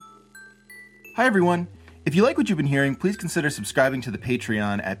Hi, everyone. If you like what you've been hearing, please consider subscribing to the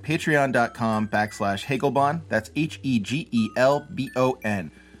Patreon at patreon.com/Hegelbon. That's Hegelbon.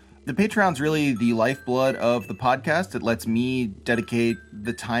 The Patreon's really the lifeblood of the podcast. It lets me dedicate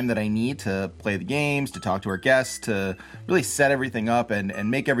the time that I need to play the games, to talk to our guests, to really set everything up and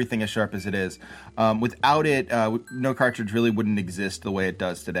make everything as sharp as it is. Without it, No Cartridge really wouldn't exist the way it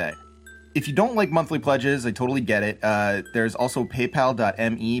does today. If you don't like monthly pledges, I totally get it. There's also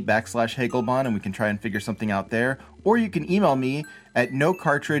paypal.me/Hegelbon, and we can try and figure something out there. Or you can email me at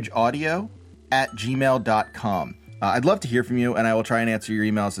nocartridgeaudio@gmail.com. I'd love to hear from you, and I will try and answer your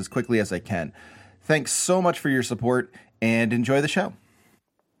emails as quickly as I can. Thanks so much for your support, and enjoy the show.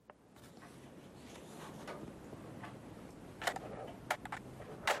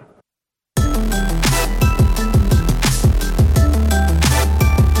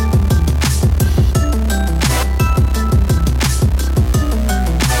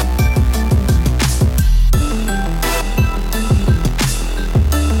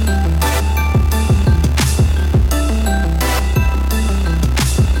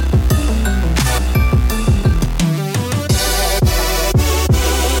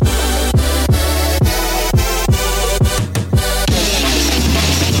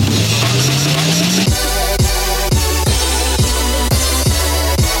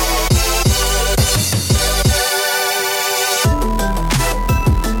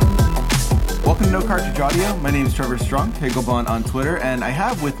 My name is Trevor Strunk, Hegelbon on Twitter, and I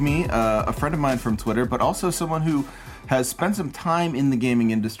have with me a friend of mine from Twitter, but also someone who has spent some time in the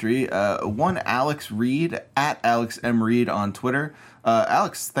gaming industry, one Alex Reed, at Alex M. Reed on Twitter.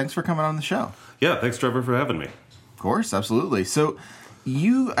 Alex, thanks for coming on the show. Yeah, thanks, Trevor, for having me. Of course, absolutely. So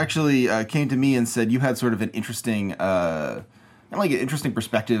you actually came to me and said you had sort of an interesting, interesting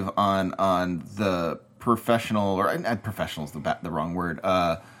perspective on the professional, or professional is the wrong word,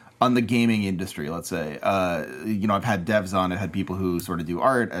 on the gaming industry, let's say. I've had devs on, I've had people who sort of do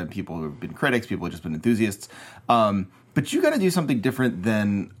art, and people who have been critics, people who have just been enthusiasts. But you got to do something different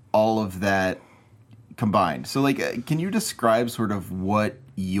than all of that combined. So, can you describe sort of what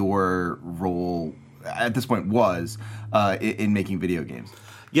your role at this point was in making video games?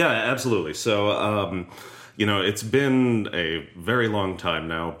 Yeah, absolutely. So, it's been a very long time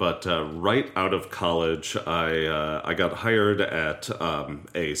now, but right out of college, I got hired at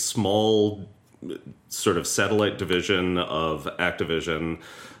a small sort of satellite division of Activision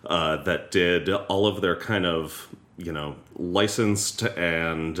that did all of their kind of, licensed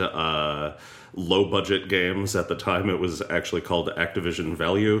and low-budget games. At the time, it was actually called Activision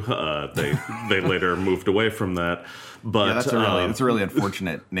Value. They later moved away from that. But yeah, that's a really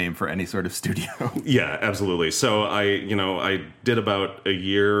unfortunate name for any sort of studio. Yeah, absolutely. So I did about a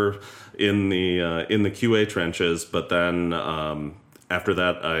year in the QA trenches, but then after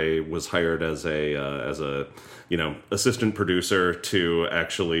that I was hired as a assistant producer to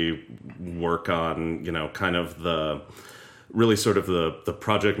actually work on kind of the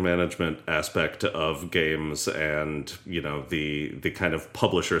project management aspect of games and, the kind of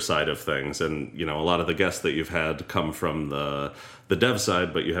publisher side of things. And, a lot of the guests that you've had come from the dev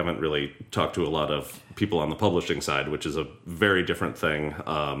side, but you haven't really talked to a lot of people on the publishing side, which is a very different thing.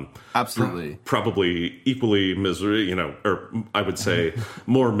 Absolutely. Probably equally miserable, or I would say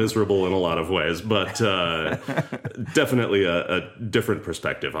more miserable in a lot of ways, but definitely a different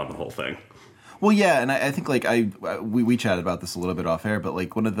perspective on the whole thing. Well, yeah, and I think we chatted about this a little bit off air, but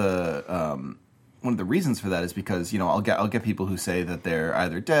one of the reasons for that is because I'll get people who say that they're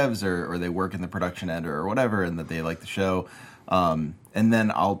either devs or they work in the production end or whatever, and that they like the show, and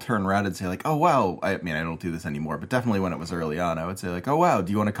then I'll turn around and say oh wow, I don't do this anymore, but definitely when it was early on, I would say oh wow,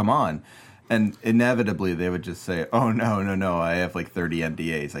 do you want to come on? And inevitably they would just say oh no, I have 30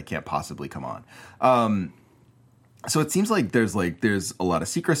 NDAs, I can't possibly come on. So it seems like there's a lot of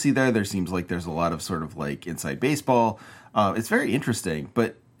secrecy there. There seems like there's a lot of sort of inside baseball. It's very interesting,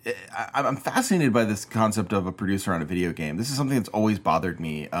 but I'm fascinated by this concept of a producer on a video game. This is something that's always bothered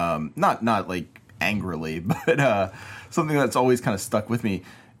me. Not angrily, but something that's always kind of stuck with me.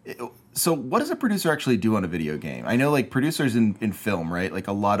 So what does a producer actually do on a video game? I know producers in film, right?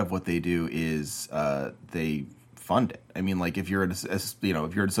 A lot of what they do is they fund it. I mean, if you're an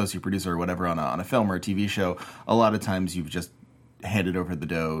associate producer or whatever on a film or a TV show, a lot of times you've just handed over the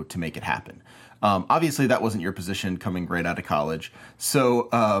dough to make it happen. Obviously, that wasn't your position coming right out of college. So,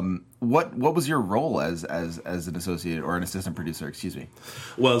 what was your role as an associate or an assistant producer? Excuse me.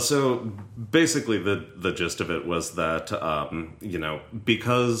 Well, so basically, the gist of it was that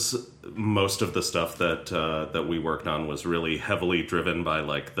because most of the stuff that we worked on was really heavily driven by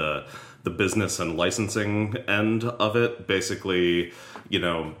the the business and licensing end of it. Basically,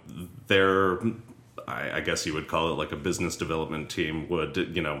 I guess you would call it like a business development team would,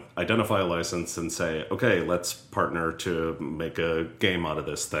 identify a license and say, okay, let's partner to make a game out of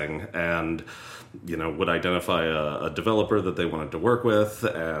this thing. And, would identify a developer that they wanted to work with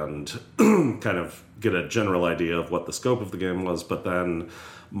and kind of get a general idea of what the scope of the game was. But then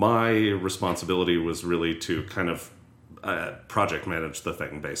my responsibility was really to kind of project manage the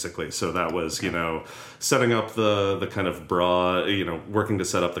thing, basically. So that was, setting up the kind of broad, working to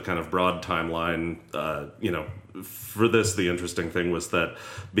set up the kind of broad timeline. For this, the interesting thing was that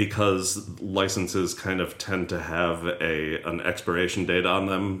because licenses kind of tend to have an expiration date on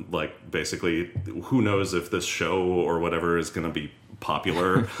them, like basically, who knows if this show or whatever is going to be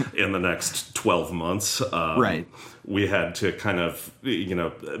popular in the next 12 months. Right. We had to kind of,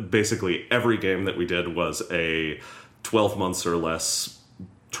 basically every game that we did was a 12 months or less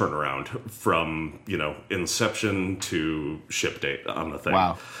turnaround from, inception to ship date on the thing.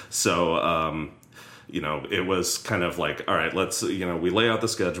 Wow. So, it was kind of like, all right, let's, we lay out the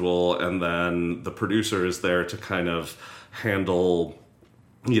schedule, and then the producer is there to kind of handle,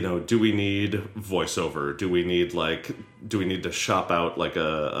 do we need voiceover? Do we need to shop out like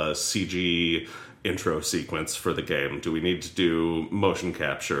a CG intro sequence for the game? Do we need to do motion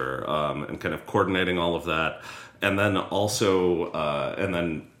capture, and kind of coordinating all of that? And then also,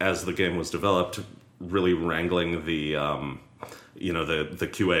 as the game was developed, really wrangling the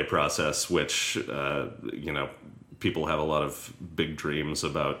QA process, which, people have a lot of big dreams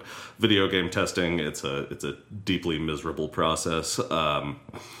about video game testing. It's a deeply miserable process.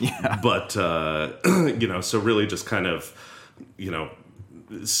 But, so really just kind of,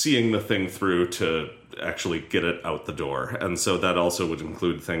 seeing the thing through to actually get it out the door. And so that also would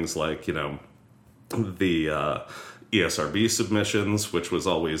include things like, the ESRB submissions, which was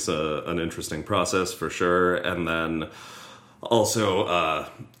always an interesting process for sure. And then also,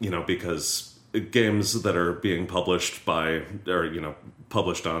 because games that are being published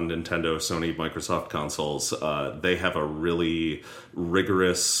published on Nintendo, Sony, Microsoft consoles, they have a really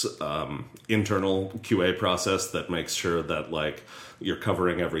rigorous internal QA process that makes sure that you're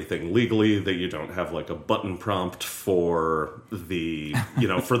covering everything legally, that you don't have a button prompt for the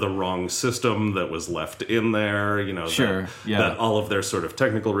for the wrong system that was left in there, Sure. that all of their sort of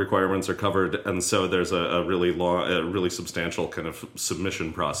technical requirements are covered. And so there's a really long, really substantial kind of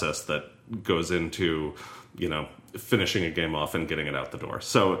submission process that goes into finishing a game off and getting it out the door.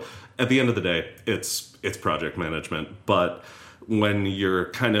 So at the end of the day, it's project management. But when you're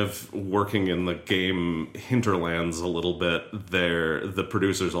kind of working in the game hinterlands a little bit, the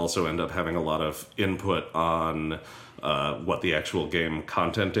producers also end up having a lot of input on what the actual game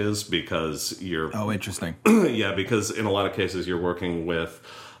content is, because you're... Oh, interesting. Yeah, because in a lot of cases you're working with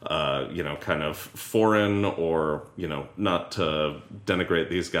kind of foreign or, not to denigrate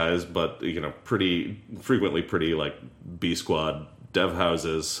these guys, but, pretty frequently pretty B squad dev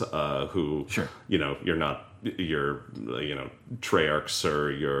houses who, sure. You're not your, Treyarchs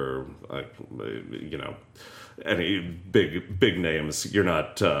or your, any big names. You're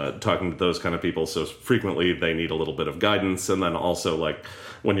not talking to those kind of people. So frequently they need a little bit of guidance. And then also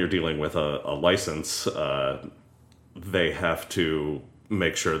when you're dealing with a license, they have to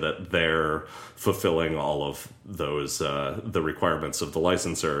make sure that they're fulfilling all of those the requirements of the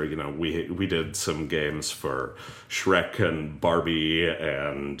licensor. We did some games for Shrek and Barbie,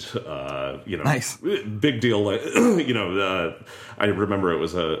 and nice. Big deal. I remember it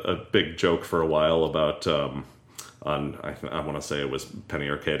was a big joke for a while about I want to say it was Penny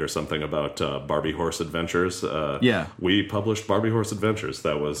Arcade or something about Barbie Horse Adventures. Yeah. We published Barbie Horse Adventures.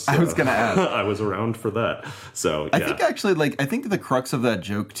 That was... I was going to ask. I was around for that. So, yeah. I think actually, I think the crux of that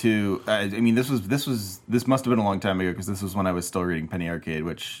joke, too... this must have been a long time ago, because this was when I was still reading Penny Arcade,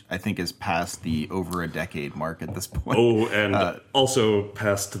 which I think is past the over a decade mark at this point. Oh, and also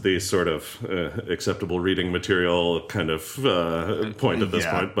past the sort of acceptable reading material kind of point at this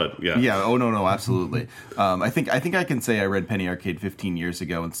point, but yeah. Yeah, oh, no, absolutely. I think I can say I read Penny Arcade 15 years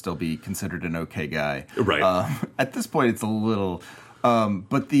ago and still be considered an okay guy. Right. At this point, it's a little...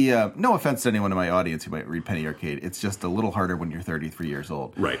 but the no offense to anyone in my audience who might read Penny Arcade, it's just a little harder when you're 33 years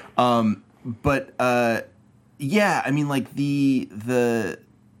old. Right. But yeah, I mean, the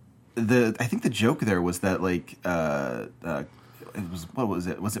I think the joke there was that it was, what was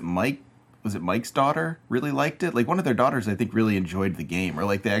it? Was it Mike? Was it Mike's daughter really liked it? One of their daughters, I think, really enjoyed the game,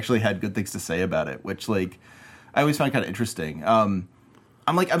 or they actually had good things to say about it, which I always find kind of interesting. I'm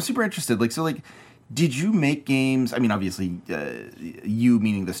super interested. Did you make games? I mean, obviously, you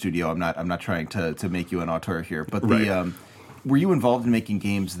meaning the studio. I'm not trying to make you an auteur here, but right. Were you involved in making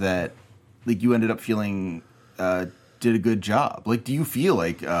games that like you ended up feeling did a good job. Like, do you feel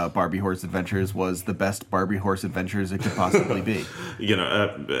like Barbie Horse Adventures was the best Barbie Horse Adventures it could possibly be?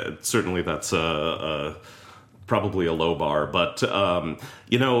 Certainly that's probably a low bar, but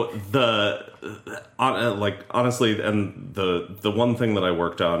honestly, and the one thing that I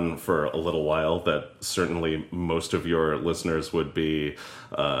worked on for a little while that certainly most of your listeners would be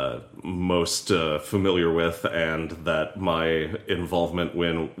most familiar with, and that my involvement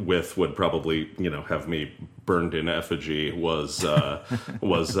with would probably have me burned in effigy was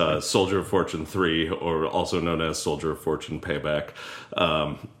Soldier of Fortune 3, or also known as Soldier of Fortune Payback.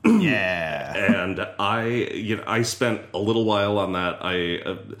 Yeah, and I spent a little while on that.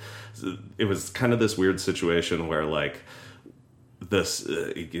 It was kind of this weird situation where like this,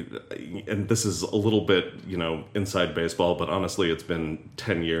 and this is a little bit, inside baseball, but honestly, it's been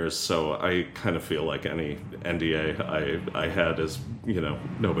 10 years, so I kind of feel like any NDA I had is,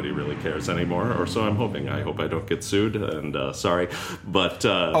 nobody really cares anymore, or so I'm hoping. I hope I don't get sued, and sorry, but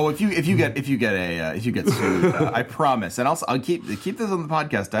if you get sued, I promise, and I'll keep this on the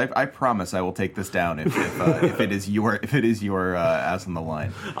podcast. I promise I will take this down if it is your ass on the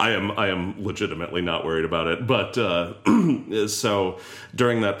line. I am legitimately not worried about it, but so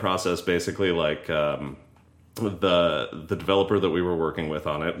during that process, basically, like the developer that we were working with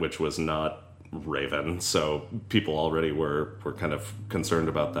on it, which was not Raven, so people already were kind of concerned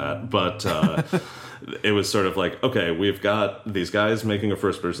about that. But it was sort of like, okay, we've got these guys making a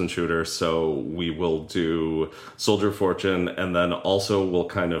first-person shooter, so we will do Soldier of Fortune, and then also we'll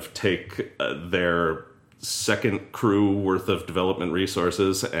kind of take their second crew worth of development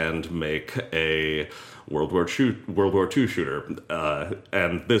resources and make a World War II shooter,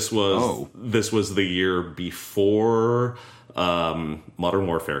 and this was the year before Modern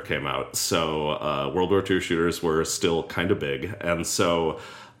Warfare came out. So World War II shooters were still kind of big, and so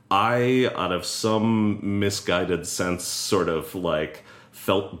I, out of some misguided sense, sort of like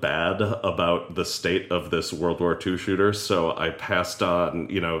felt bad about the state of this World War II shooter. So I passed on.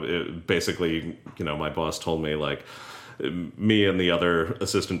 Basically, my boss told me like, me and the other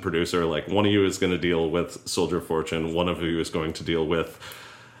assistant producer, like, one of you is going to deal with Soldier of Fortune, one of you is going to deal with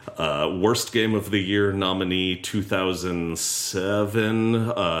Worst Game of the Year nominee 2007,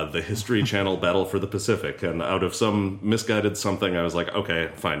 the History Channel Battle for the Pacific. And out of some misguided something, I was like, okay,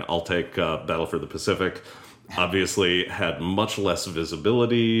 fine, I'll take Battle for the Pacific. Obviously had much less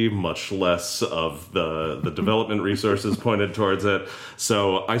visibility, much less of the development resources pointed towards it.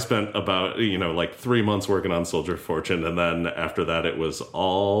 So I spent about, 3 months working on Soldier of Fortune, and then after that it was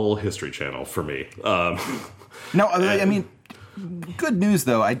all History Channel for me. Good news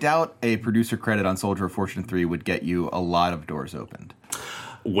though. I doubt a producer credit on Soldier of Fortune 3 would get you a lot of doors opened.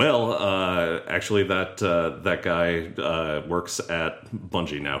 Well, actually, that guy works at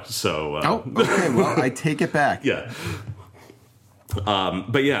Bungie now. So, okay. Well, I take it back. Yeah.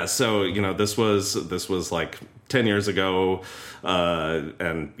 But yeah, so this was like 10 years ago,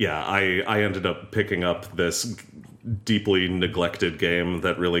 and yeah, I ended up picking up this deeply neglected game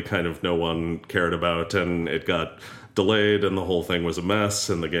that really kind of no one cared about, and it got delayed, and the whole thing was a mess,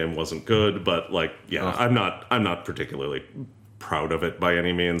 and the game wasn't good. But like, yeah, I'm not particularly proud of it by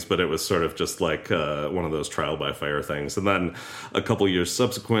any means, but it was sort of just like one of those trial by fire things. And then a couple years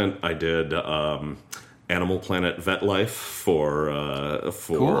subsequent, I did Animal Planet Vet Life for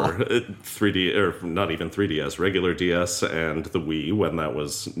cool. 3D, or not even 3DS, regular DS and the Wii when that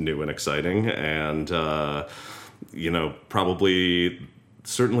was new and exciting. And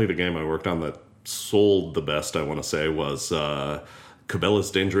certainly the game I worked on that sold the best, I want to say, was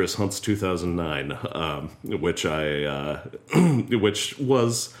Cabela's Dangerous Hunts 2009, which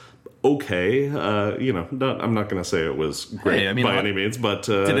was okay. I'm not going to say it was great by any means, but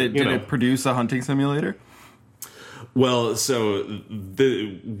did it produce a hunting simulator? Well, so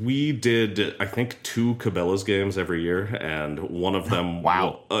we did, I think, 2 Cabela's games every year, and one of them...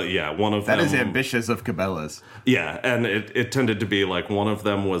 Wow. One of them... That is ambitious of Cabela's. Yeah, and it tended to be like one of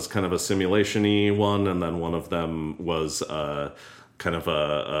them was kind of a simulation-y one, and then one of them was kind of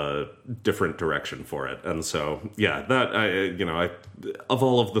a different direction for it. And so, yeah, that, I of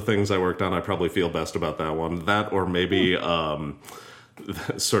all of the things I worked on, I probably feel best about that one. That, or maybe...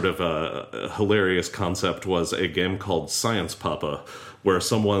 sort of a hilarious concept was a game called Science Papa, where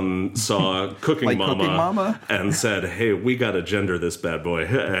someone saw Cooking Mama and said, hey, we gotta gender this bad boy.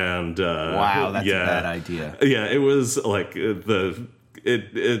 And wow, that's a bad idea. Yeah, it was like it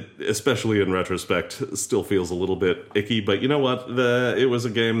especially in retrospect still feels a little bit icky, but you know what, it was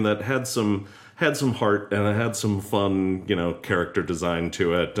a game that had some had some heart and it had some fun, character design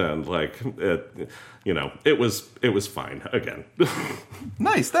to it, and like it, it was fine again.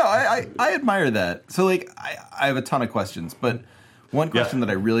 Nice. No, I admire that. So like I have a ton of questions, but one question that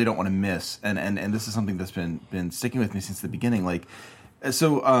I really don't want to miss, and this is something that's been sticking with me since the beginning. Like,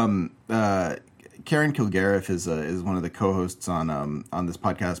 so Karen Kilgariff is one of the co-hosts on this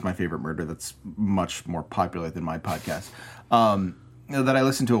podcast, My Favorite Murder, that's much more popular than my podcast. That I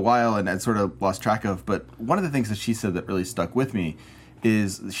listened to a while and sort of lost track of. But one of the things that she said that really stuck with me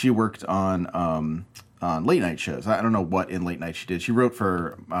is she worked on late night shows. I don't know what in late night she did. She wrote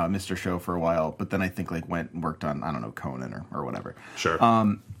for Mr. Show for a while, but then I think like went and worked on, I don't know, Conan or whatever. Sure.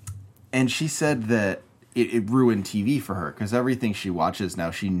 And she said that it ruined TV for her because everything she watches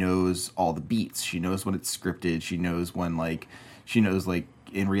now, she knows all the beats. She knows when it's scripted. She knows when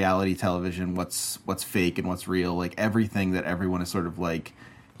in reality television what's fake and what's real, like everything that everyone is sort of like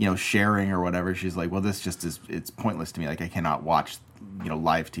sharing or whatever. She's like, well, this just it's pointless to me. Like I cannot watch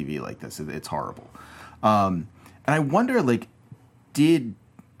live TV like this. It's horrible. And I wonder, like,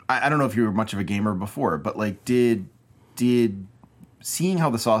 I don't know if you were much of a gamer before, but like did seeing how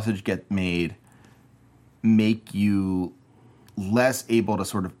the sausage get made make you less able to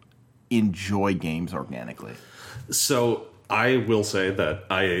sort of enjoy games organically? So I will say that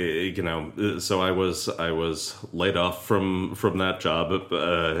I was laid off from that job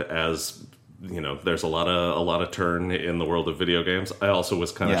as there's a lot of turn in the world of video games. I also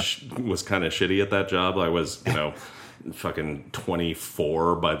was kind of shitty at that job. I was fucking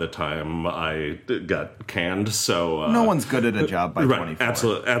 24 by the time I got canned. So no one's good at a job by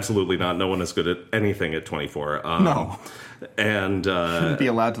 24. Absolutely not. No one is good at anything at 24. No. And shouldn't be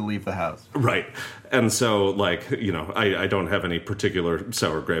allowed to leave the house. Right. And so, like, I don't have any particular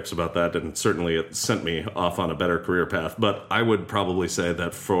sour grapes about that, and certainly it sent me off on a better career path. But I would probably say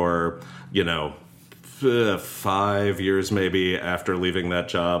that for, 5 years maybe after leaving that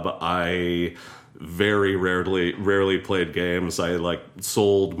job, I very rarely played games. I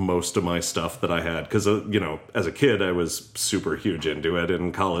sold most of my stuff that I had because as a kid I was super huge into it.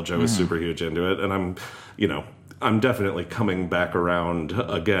 In college I was super huge into it, and I'm definitely coming back around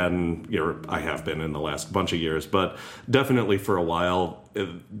again. I have been in the last bunch of years, but definitely for a while,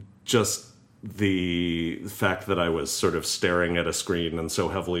 just the fact that I was sort of staring at a screen and so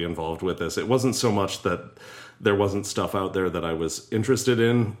heavily involved with this, it wasn't so much that there wasn't stuff out there that I was interested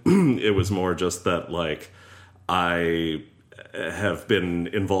in. It was more just that, like, I have been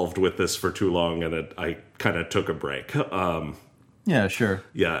involved with this for too long, and I kind of took a break. Yeah, sure.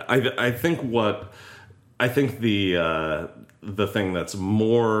 Yeah, I think the thing that's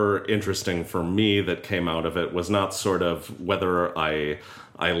more interesting for me that came out of it was not sort of whether I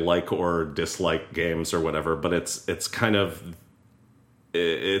like or dislike games or whatever, but it's kind of,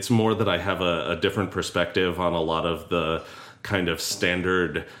 it's more that I have a different perspective on a lot of the kind of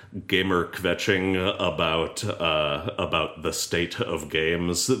standard gamer kvetching about the state of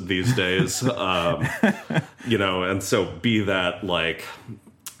games these days. And so be that like,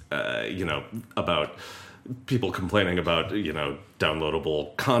 about people complaining about,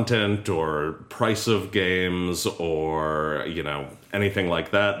 downloadable content or price of games or, anything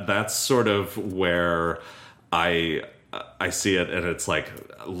like that. That's sort of where I see it, and it's like,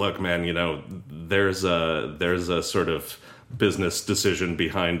 look, man, there's a sort of business decision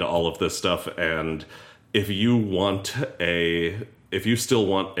behind all of this stuff, and if you still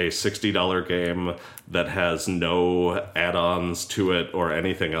want a $60 game that has no add-ons to it or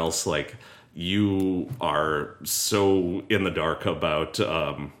anything else, like, you are so in the dark about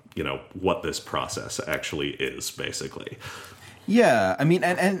what this process actually is, basically. Yeah, I mean,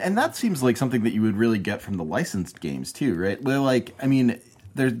 and that seems like something that you would really get from the licensed games too, right? Where, like, I mean,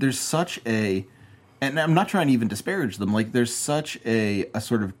 there's such a, and I'm not trying to even disparage them, like, there's such a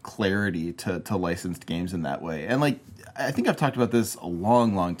sort of clarity to licensed games in that way. And, like, I think I've talked about this a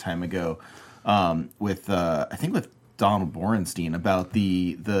long time ago with Donald Borenstein about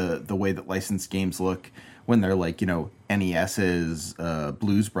the way that licensed games look when they're like, NES's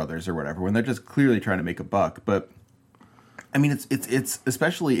Blues Brothers or whatever, when they're just clearly trying to make a buck. But I mean, it's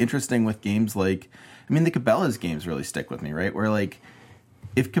especially interesting with games like, I mean, the Cabela's games really stick with me, right? Where, like,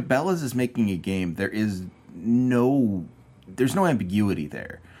 if Cabela's is making a game, there's no ambiguity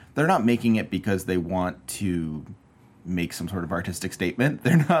there. They're not making it because they want to make some sort of artistic statement.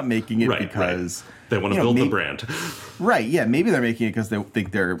 They're not making it because they want to build the brand. Right, yeah. Maybe they're making it because they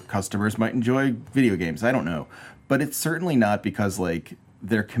think their customers might enjoy video games. I don't know. But it's certainly not because, like,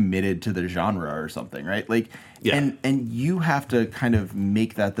 they're committed to the genre or something, right? Like, yeah. And you have to kind of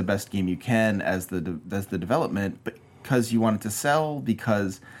make that the best game you can as the development, but because you want it to sell?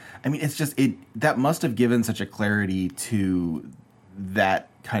 Because, I mean, it's just, that must have given such a clarity to that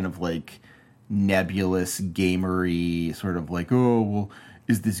kind of like nebulous gamery sort of like, oh, well,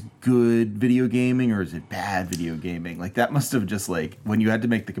 is this good video gaming or is it bad video gaming? Like, that must have just like, when you had to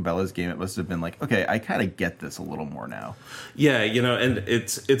make the Cabela's game, it must have been like, okay, I kind of get this a little more now. Yeah, and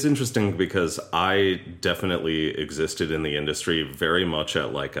it's interesting because I definitely existed in the industry very much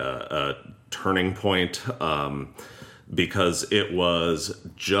at like a turning point, because it was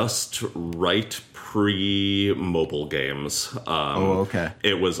just right pre-mobile games. Okay.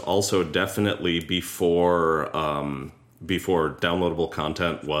 It was also definitely before downloadable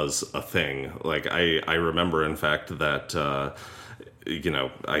content was a thing. Like I remember, in fact, that I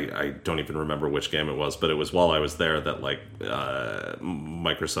don't even remember which game it was, but it was while I was there that like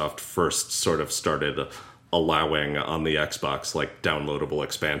Microsoft first sort of started allowing on the Xbox like downloadable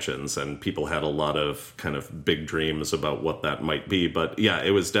expansions, and people had a lot of kind of big dreams about what that might be. But yeah,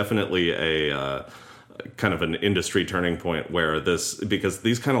 it was definitely a kind of an industry turning point where because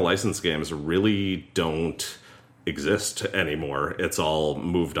these kind of licensed games really don't exist anymore. It's all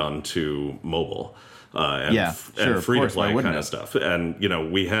moved on to mobile. And free to play kind of stuff. And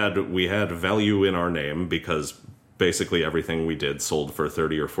we had value in our name because basically everything we did sold for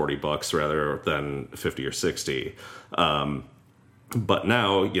 $30 or $40 rather than 50 or 60. But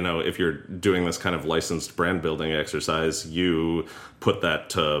now, if you're doing this kind of licensed brand building exercise, you put that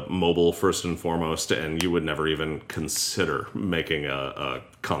to mobile first and foremost, and you would never even consider making a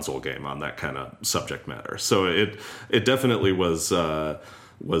console game on that kind of subject matter. So it definitely was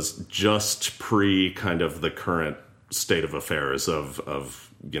just pre kind of the current state of affairs of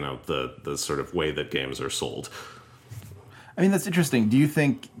the sort of way that games are sold. I mean, that's interesting. Do you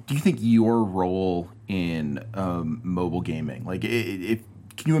think your role in mobile gaming, like, can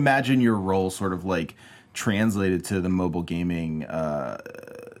you imagine your role sort of like translated to the mobile gaming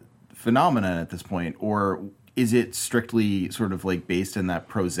phenomenon at this point, or is it strictly sort of like based in that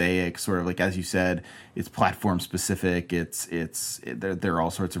prosaic sort of like, as you said, it's platform specific. There are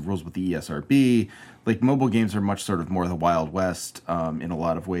all sorts of rules with the ESRB. Like, mobile games are much sort of more the Wild West in a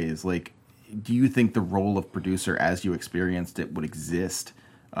lot of ways. Like, do you think the role of producer, as you experienced it, would exist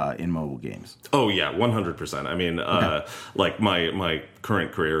in mobile games? Oh yeah, 100%. I mean, okay. Like my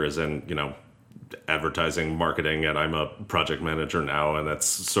current career is in advertising, marketing, and I'm a project manager now, and that's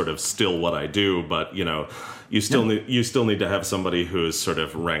sort of still what I do. But you still need to have somebody who's sort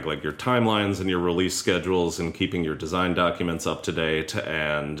of wrangling your timelines and your release schedules and keeping your design documents up to date.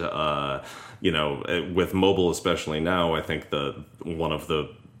 And with mobile, especially now, I think one of the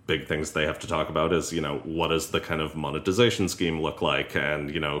big things they have to talk about is, what does the kind of monetization scheme look like,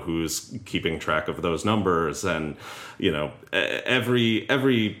 and who's keeping track of those numbers, and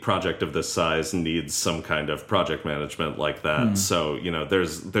every project of this size needs some kind of project management like that. So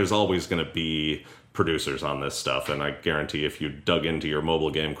there's always going to be producers on this stuff, and I guarantee if you dug into your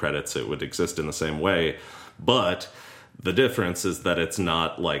mobile game credits, it would exist in the same way. But the difference is that it's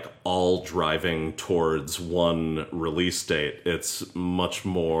not like all driving towards one release date. It's much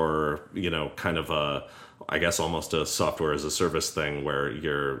more, kind of I guess almost a software as a service thing where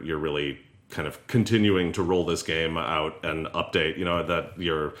you're really kind of continuing to roll this game out and update. That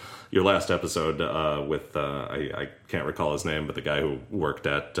your last episode with I can't recall his name, but the guy who worked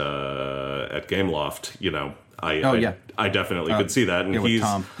at Gameloft. I definitely could see that, and he's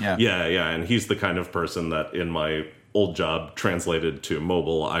Tom. And he's the kind of person that in my old job translated to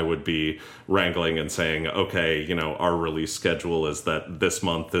mobile, I would be wrangling and saying, okay, our release schedule is that this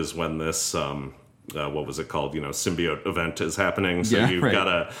month is when this what was it called? Symbiote event is happening. So you've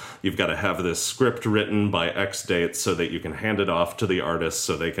got to have this script written by X date so that you can hand it off to the artists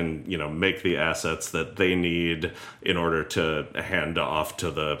so they can, make the assets that they need in order to hand off to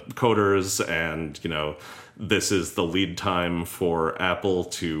the coders. And, this is the lead time for Apple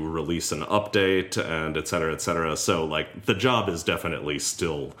to release an update, and et cetera, et cetera. So, like, the job is definitely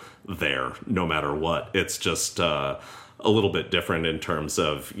still there, no matter what. It's just a little bit different in terms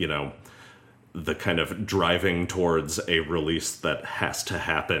of, the kind of driving towards a release that has to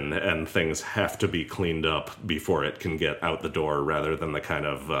happen, and things have to be cleaned up before it can get out the door, rather than the kind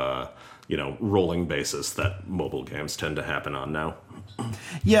of, rolling basis that mobile games tend to happen on now.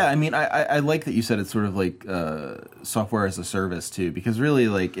 Yeah, I mean, I like that you said it's sort of like software as a service too, because really,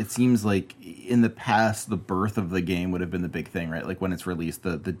 like, it seems like in the past the birth of the game would have been the big thing, right? Like when it's released,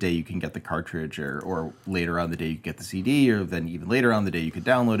 the day you can get the cartridge, or later on the day you get the CD, or then even later on the day you could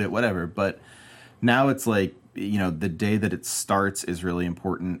download it, whatever. But now it's like the day that it starts is really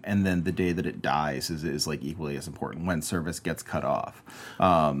important, and then the day that it dies is like equally as important when service gets cut off.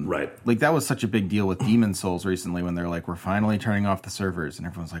 Right. Like that was such a big deal with Demon's Souls recently when they're like, we're finally turning off the servers, and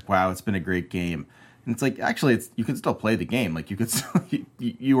everyone's like, wow, it's been a great game. And it's like, actually, you can still play the game. Like you could still,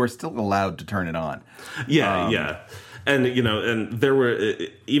 you are still allowed to turn it on. Yeah, yeah. And, and there were,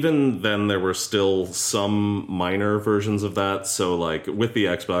 even then, there were still some minor versions of that. So, like, with the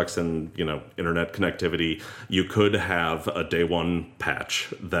Xbox and, internet connectivity, you could have a day one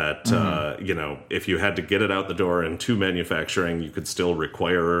patch that, if you had to get it out the door into manufacturing, you could still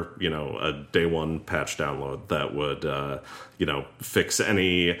require, a day one patch download that would, fix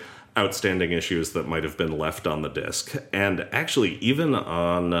any outstanding issues that might have been left on the disc. And actually, even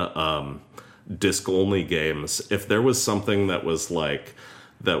on disc-only games, if there was something that was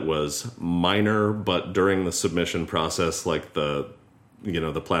minor, but during the submission process, like the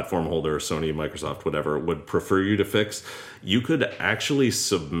platform holder, Sony, Microsoft, whatever, would prefer you to fix, you could actually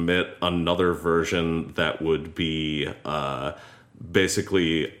submit another version that would be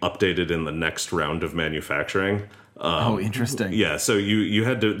basically updated in the next round of manufacturing. Interesting. Yeah, so you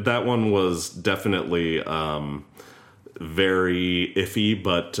had to. That one was definitely very iffy,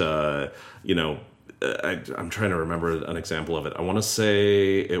 but I'm trying to remember an example of it. I want to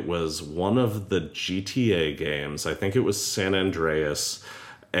say it was one of the GTA games. I think it was San Andreas,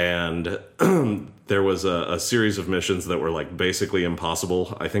 and there was a series of missions that were like basically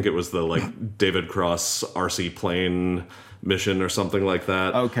impossible. I think it was the like David Cross RC plane mission or something like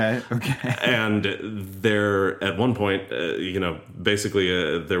that. Okay. And there, at one point,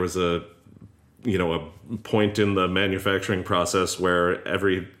 basically there was a point in the manufacturing process where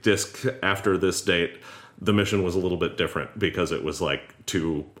every disc after this date, the mission was a little bit different because it was like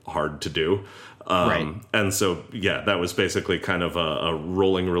too hard to do. Right. And so, yeah, that was basically kind of a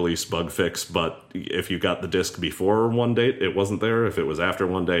rolling release bug fix. But if you got the disc before one date, it wasn't there. If it was after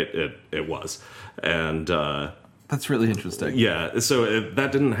one date, it was. And that's really interesting. Yeah, so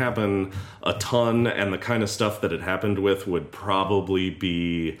that didn't happen a ton, and the kind of stuff that it happened with would probably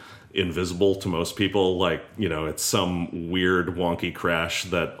be invisible to most people. Like, it's some weird wonky crash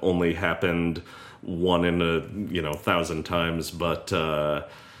that only happened one in a 1,000 times, but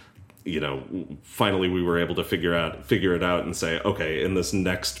finally we were able to figure it out and say, okay, in this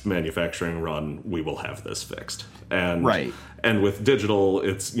next manufacturing run, we will have this fixed. And right. And with digital,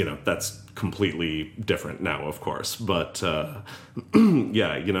 it's, that's completely different now, of course. But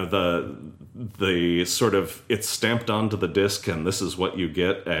yeah, the sort of, it's stamped onto the disc and this is what you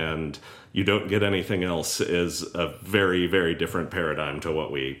get and you don't get anything else is a very, very different paradigm to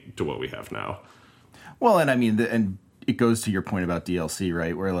what we have now. Well, and I mean, and it goes to your point about DLC,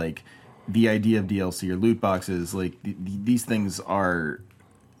 right? Where like the idea of DLC or loot boxes, like these things are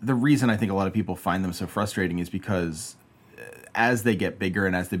the reason I think a lot of people find them so frustrating is because as they get bigger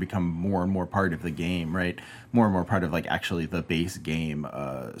and as they become more and more part of the game, right? More and more part of like actually the base game,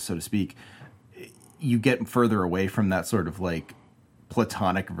 so to speak, you get further away from that sort of like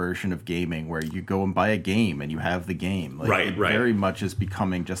platonic version of gaming where you go and buy a game and you have the game. Like, right. Very much is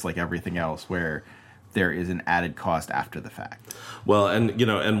becoming just like everything else where there is an added cost after the fact. Well, and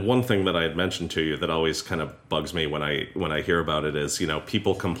and one thing that I had mentioned to you that always kind of bugs me when I hear about it is,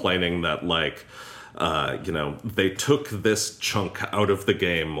 people complaining that like, they took this chunk out of the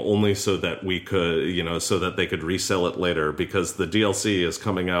game only so that we could, so that they could resell it later because the DLC is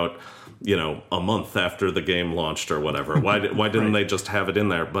coming out, a month after the game launched or whatever. Why didn't they just have it in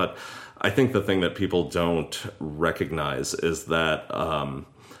there? But I think the thing that people don't recognize is that,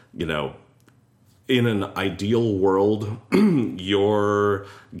 in an ideal world, your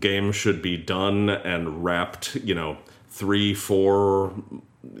game should be done and wrapped, 3, 4,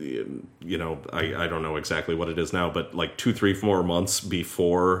 I don't know exactly what it is now, but like 2, 3, 4 months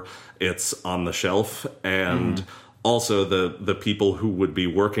before it's on the shelf. And also the people who would be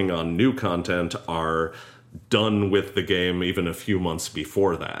working on new content are done with the game even a few months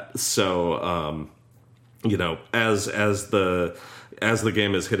before that. So, as the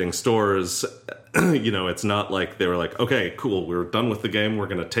game is hitting stores, it's not like they were like, okay, cool, we're done with the game. We're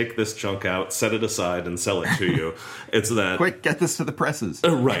going to take this chunk out, set it aside, and sell it to you. It's that quick, get this to the presses.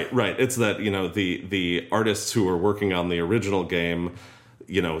 Right. It's that the artists who were working on the original game,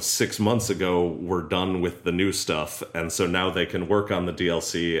 6 months ago were done with the new stuff, and so now they can work on the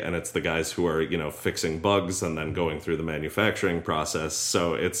DLC. And it's the guys who are fixing bugs and then going through the manufacturing process.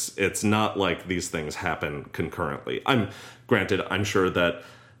 So it's not like these things happen concurrently. I'm sure that.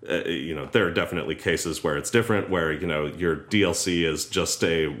 There are definitely cases where it's different, where, your DLC is just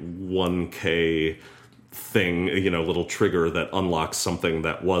a 1K thing, little trigger that unlocks something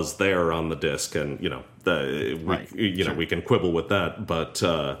that was there on the disc, and we can quibble with that, but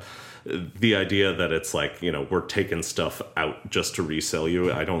the idea that it's like, we're taking stuff out just to resell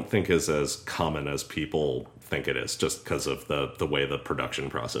you, I don't think is as common as people think it is, just because of the way the production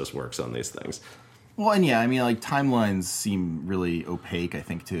process works on these things. Well, and I mean, like, timelines seem really opaque, I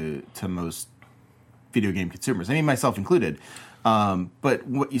think, to most video game consumers. I mean, myself included. But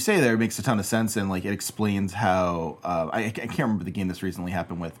what you say there makes a ton of sense, and like it explains how I can't remember the game this recently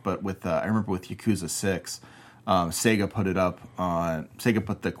happened with, but with I remember with Yakuza 6, Sega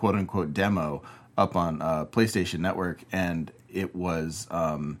put the quote unquote demo up on PlayStation Network, and it was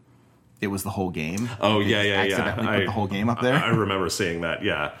the whole game. Oh, They accidentally put the whole game up there. I remember seeing that.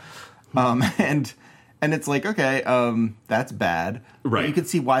 Yeah. And it's like, okay, that's bad. Right. But you could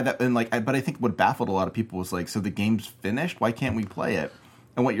see why that, and like, but I think what baffled a lot of people was like, so the game's finished? Why can't we play it?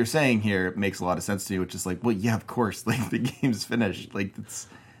 And what you're saying here makes a lot of sense to me, which is like, well, yeah, of course, like the game's finished. Like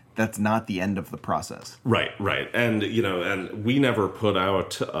that's not the end of the process. Right. And, and we never put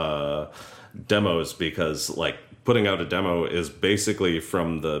out demos because, like, putting out a demo is basically,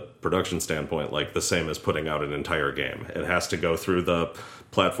 from the production standpoint, like the same as putting out an entire game. It has to go through the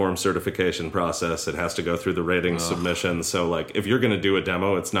platform certification process. It has to go through the rating submission. So, like, if you're going to do a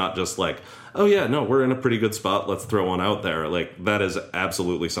demo, it's not just like, oh, yeah, no, we're in a pretty good spot, let's throw one out there. Like, that is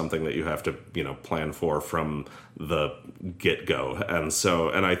absolutely something that you have to, plan for from the get-go.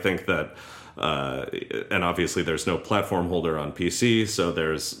 And I think that, and obviously there's no platform holder on PC, so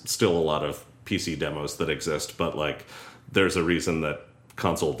there's still a lot of PC demos that exist, but like there's a reason that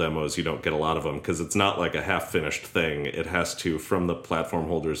console demos, you don't get a lot of them, because it's not like a half-finished thing. It has to, from the platform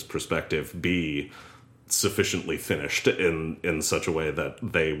holder's perspective, be sufficiently finished in such a way that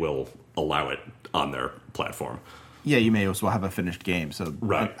they will allow it on their platform. Yeah, you may as well have a finished game. So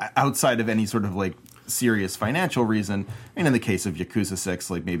right. Outside of any sort of like serious financial reason, and in the case of Yakuza 6,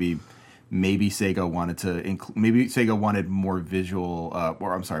 like maybe Sega wanted to maybe Sega wanted more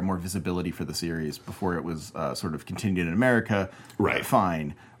more visibility for the series before it was sort of continued in America. Right.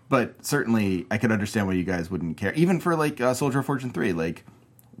 Fine. But certainly I could understand why you guys wouldn't care. Even for like Soldier of Fortune 3, like,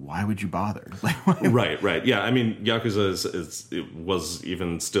 why would you bother? Right. Yeah, I mean, Yakuza it was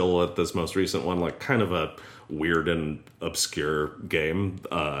even still at this most recent one, like kind of a weird and obscure game.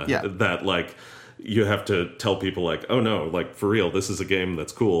 That like you have to tell people like, oh no, like for real, this is a game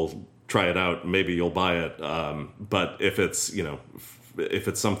that's cool. Try it out, maybe you'll buy it. But if it's if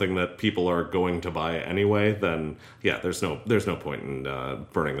it's something that people are going to buy anyway, then yeah, there's no point in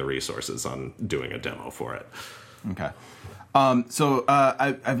burning the resources on doing a demo for it. Okay. So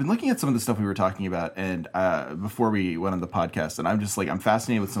I've been looking at some of the stuff we were talking about, and before we went on the podcast, and I'm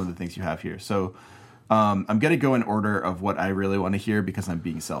fascinated with some of the things you have here. So I'm going to go in order of what I really want to hear because I'm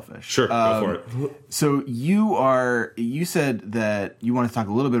being selfish. Sure, go for it. So you said that you want to talk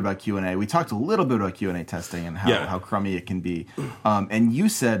a little bit about Q&A. We talked a little bit about Q&A testing and how crummy it can be. And you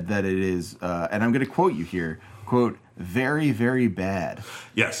said that it is, and I'm going to quote you here, quote, very, very bad.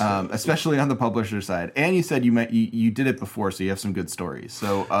 Yes. Especially on the publisher side. And you said you did it before, so you have some good stories.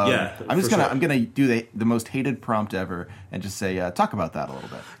 So I'm gonna do the most hated prompt ever and just say talk about that a little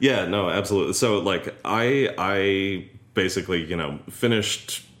bit. Yeah, no, absolutely. So like I basically,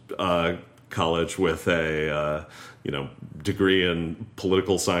 finished college with a degree in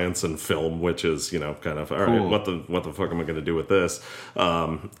political science and film, which is kind of all right. Cool. What the fuck am I going to do with this?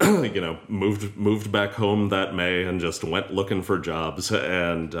 Moved back home that May and just went looking for jobs,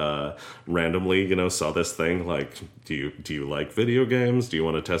 and randomly saw this thing like, do you like video games? Do you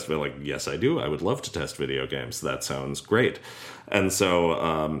want to test? Like, yes, I do. I would love to test video games. That sounds great. And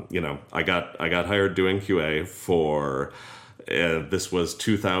so I got hired doing QA for. This was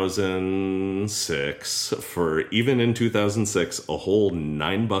 2006. Even in 2006, a whole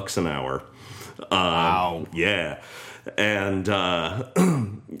 $9 an hour. Wow. Yeah, and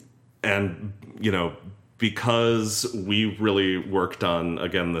because we really worked on,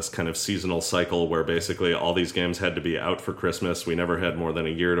 again, this kind of seasonal cycle where basically all these games had to be out for Christmas. We never had more than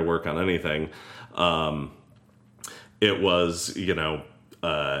a year to work on anything. It was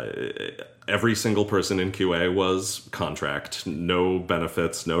every single person in QA was contract, no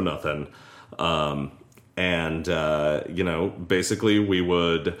benefits, no nothing. Basically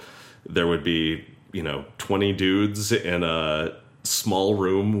there would be, 20 dudes in a small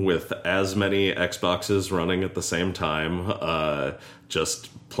room with as many Xboxes running at the same time, just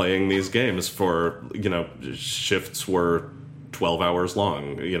playing these games for, shifts were 12 hours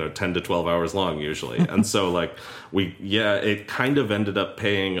long, 10 to 12 hours long usually. And so like it kind of ended up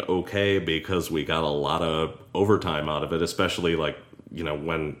paying okay because we got a lot of overtime out of it, especially like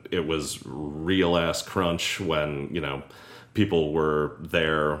when it was real ass crunch, when, people were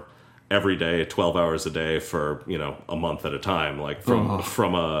there every day, 12 hours a day for, a month at a time. Like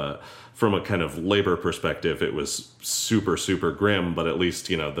from a kind of labor perspective, it was super, super grim, but at least,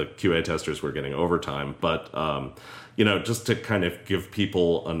 the QA testers were getting overtime. But, just to kind of give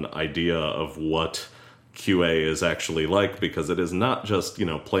people an idea of what QA is actually like, because it is not just,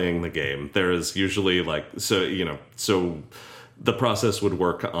 playing the game. There is usually so the process would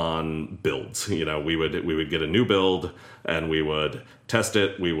work on builds. We would get a new build and we would test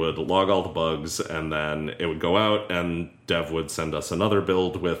it, we would log all the bugs, and then it would go out and dev would send us another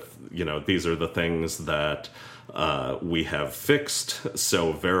build with, these are the things that we have fixed,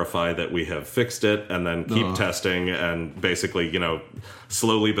 so verify that we have fixed it, and then keep testing, and basically,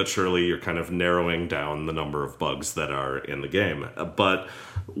 slowly but surely you're kind of narrowing down the number of bugs that are in the game. But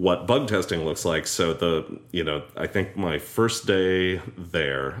what bug testing looks like, so I think my first day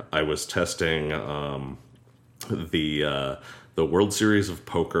there, I was testing the World Series of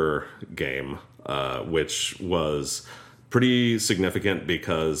Poker game, which was pretty significant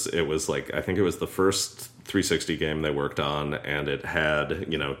because it was I think it was the first 360 game they worked on, and it had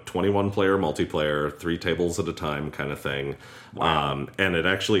 21 player multiplayer, 3 tables at a time kind of thing. Wow. And it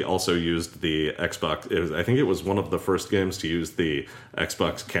actually also used the Xbox. I think it was one of the first games to use the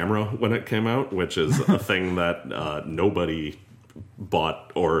Xbox camera when it came out, which is a thing that nobody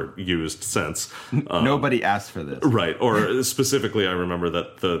bought or used since. Nobody asked for this. Right. Or specifically, I remember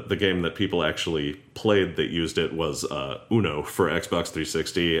that the game that people actually played that used it was Uno for Xbox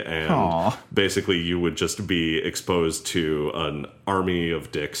 360. And basically you would just be exposed to an army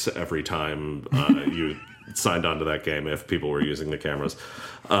of dicks every time you signed onto that game if people were using the cameras.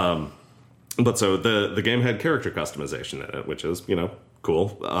 But so the game had character customization in it, which is,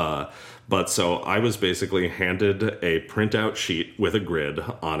 cool. But so I was basically handed a printout sheet with a grid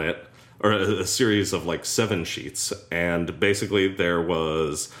on it, or a series of 7 sheets. And basically there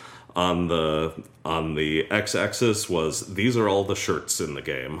was on the x-axis was these are all the shirts in the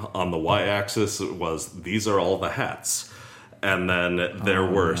game. On the y-axis was these are all the hats. And then there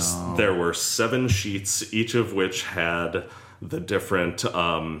were 7 sheets, each of which had the different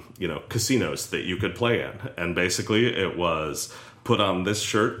casinos that you could play in. And basically it was put on this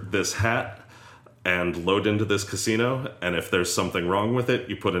shirt, this hat, and load into this casino, and if there's something wrong with it,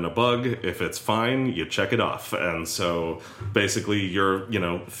 you put in a bug. If it's fine, you check it off. And so basically you're,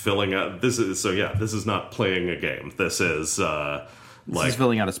 filling out this is not playing a game. This is this is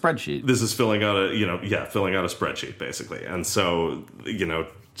filling out a spreadsheet. This is filling out filling out a spreadsheet basically. And so,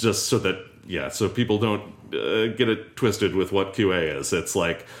 just so that so people don't get it twisted with what QA is. It's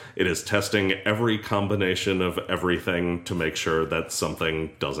it is testing every combination of everything to make sure that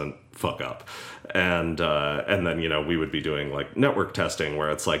something doesn't fuck up. And then, we would be doing network testing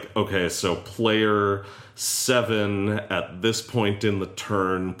where it's okay, so player 7 at this point in the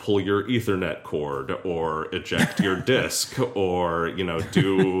turn, pull your Ethernet cord or eject your disk or,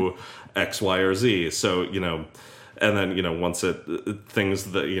 do X, Y, or Z. So, and then, once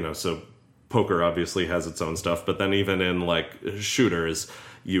things that, so poker obviously has its own stuff, but then even in shooters,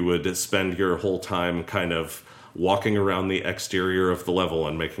 you would spend your whole time kind of walking around the exterior of the level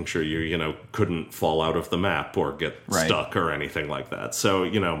and making sure you couldn't fall out of the map or get stuck or anything like that. So,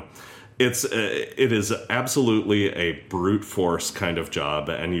 it is absolutely a brute force kind of job,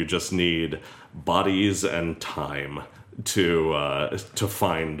 and you just need bodies and time to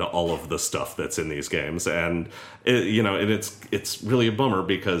find all of the stuff that's in these games. And it's really a bummer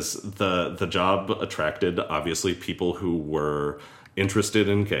because the job attracted obviously people who were interested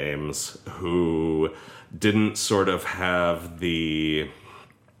in games, who didn't sort of have I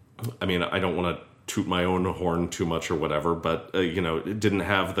don't want to toot my own horn too much or whatever, but didn't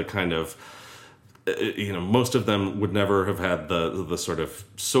have the kind of most of them would never have had the sort of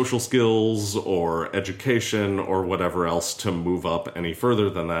social skills or education or whatever else to move up any further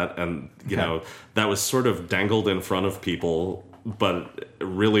than that. And, that was sort of dangled in front of people. But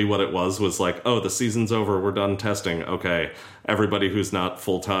really what it was oh, the season's over. We're done testing. Okay, everybody who's not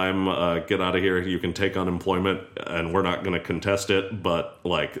full-time, get out of here. You can take unemployment and we're not going to contest it. But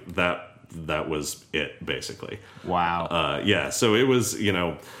that was it, basically. Wow. So it was,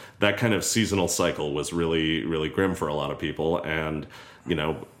 that kind of seasonal cycle was really, really grim for a lot of people. And,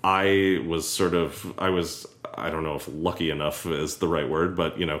 I was, I don't know if lucky enough is the right word,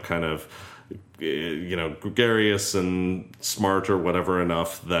 but, kind of gregarious and smart or whatever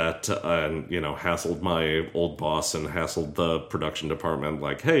enough that, hassled my old boss and hassled the production department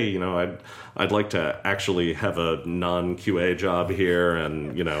like, hey, I'd like to actually have a non-QA job here,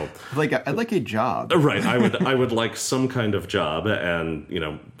 and, I'd like a job. Right. I would like some kind of job, and,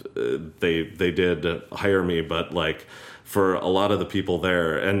 they did hire me, but like, for a lot of the people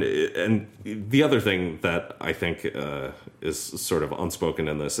there, and the other thing that I think is sort of unspoken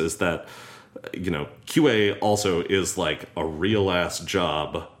in this is that, QA also is like a real ass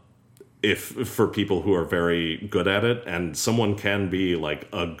job for people who are very good at it, and someone can be like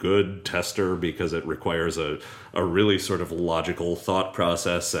a good tester because it requires a really sort of logical thought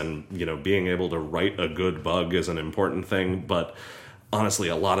process, and being able to write a good bug is an important thing. But honestly,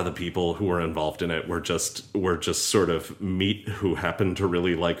 a lot of the people who were involved in it were just sort of meat who happened to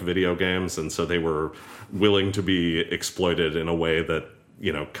really like video games, and so they were willing to be exploited in a way that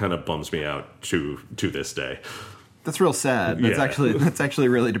kind of bums me out to this day. That's real sad. That's actually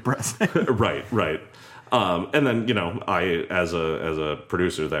really depressing. Right. And then, I, as a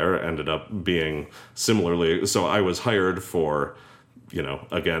producer there, ended up being similarly. So I was hired for,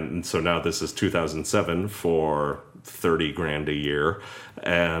 again, so now this is 2007, for $30,000 a year.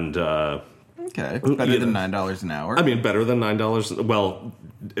 And, okay. Better than $9 an hour. I mean, better than $9. Well,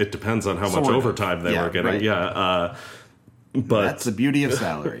 it depends on how much overtime they were getting. Right. Yeah. But that's the beauty of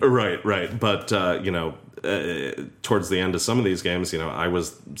salary. Right. But, towards the end of some of these games, I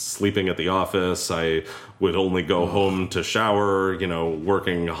was sleeping at the office. I would only go home to shower,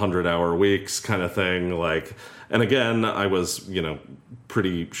 working 100-hour weeks kind of thing. Like, and again, I was,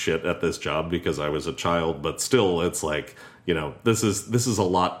 pretty shit at this job because I was a child, but still it's like, this is a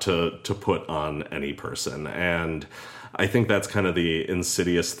lot to put on any person. And I think that's kind of the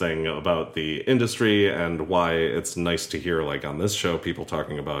insidious thing about the industry, and why it's nice to hear, like on this show, people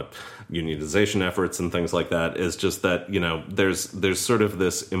talking about unionization efforts and things like that, is just that, there's sort of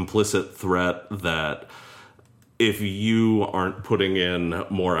this implicit threat that if you aren't putting in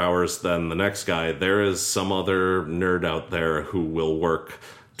more hours than the next guy, there is some other nerd out there who will work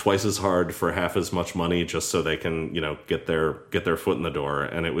twice as hard for half as much money just so they can, get their foot in the door.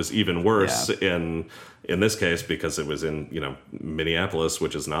 And it was even worse in this case because it was in, Minneapolis,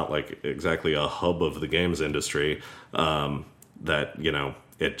 which is not like exactly a hub of the games industry, that,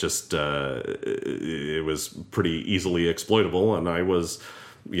 it just, it was pretty easily exploitable, and I was,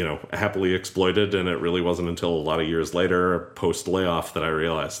 happily exploited. And it really wasn't until a lot of years later, post layoff, that I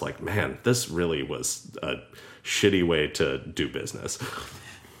realized, like, man, this really was a shitty way to do business.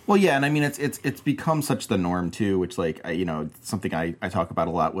 Well, yeah, and I mean, it's become such the norm too, which, like, something I talk about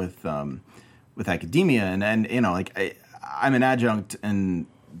a lot with academia, and I'm an adjunct, and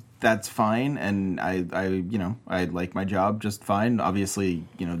that's fine, and I like my job just fine. Obviously,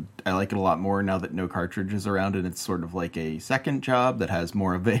 I like it a lot more now that No Cartridge is around, and it's sort of like a second job that has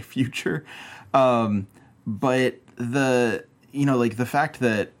more of a future. But the fact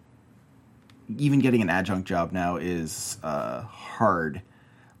that even getting an adjunct job now is hard.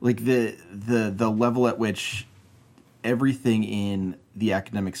 Like the level at which everything in the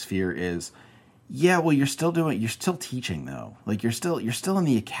academic sphere is, yeah, well, you're still teaching though. Like you're still in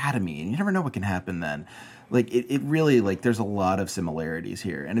the academy, and you never know what can happen then. Like it really, like, there's a lot of similarities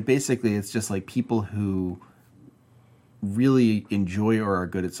here, and it's just like people who really enjoy or are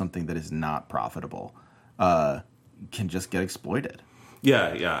good at something that is not profitable can just get exploited.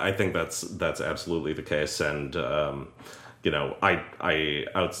 Yeah, I think that's absolutely the case, and I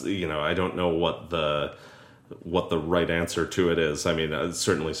don't know what the right answer to it is. I mean,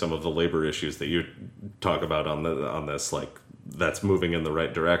 certainly some of the labor issues that you talk about on this, like, that's moving in the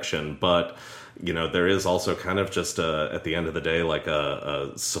right direction, but there is also kind of just at the end of the day, like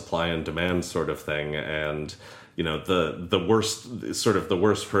a supply and demand sort of thing, and the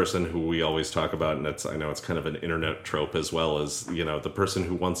worst person who we always talk about, and I know it's kind of an internet trope as well, as the person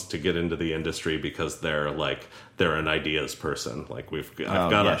who wants to get into the industry because they're an ideas person. Like I've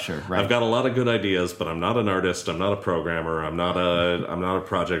got a lot of good ideas, but I'm not an artist, I'm not a programmer, I'm not a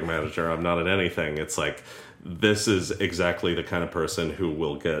project manager, I'm not an anything. It's like, this is exactly the kind of person who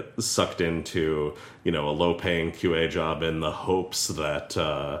will get sucked into a low-paying QA job in the hopes that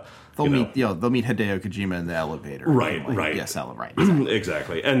they'll meet Hideo Kojima in the elevator. Right. Yes, right.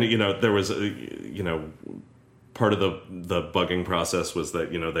 Exactly. And there was part of the bugging process was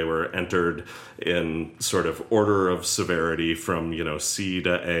that they were entered in sort of order of severity from C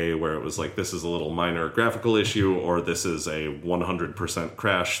to A, where it was like, this is a little minor graphical issue, or this is a 100%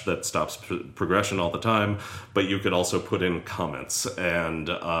 crash that stops progression all the time. But you could also put in comments, and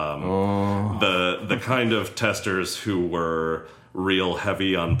the kind of testers who were real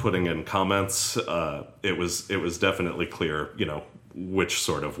heavy on putting in comments, it was definitely clear, which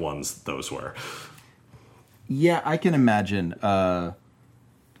sort of ones those were. Yeah, I can imagine.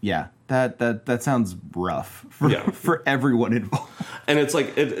 Yeah, that sounds rough for everyone involved. And it's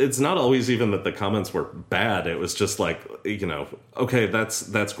like it's not always even that the comments were bad. It was just like, okay,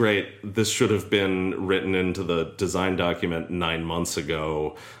 that's great. This should have been written into the design document 9 months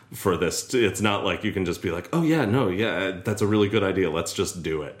ago for this. It's not like you can just be like, oh yeah, no, yeah, that's a really good idea. Let's just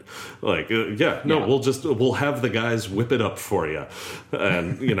do it. Like, we'll have the guys whip it up for you,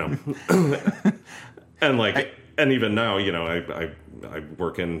 and and like, and even now, I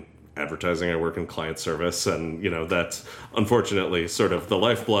work in advertising, I work in client service, and that's unfortunately sort of the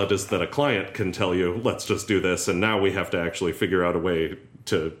lifeblood, is that a client can tell you, let's just do this, and now we have to actually figure out a way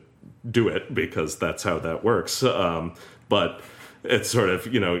to do it, because that's how that works. But it's sort of,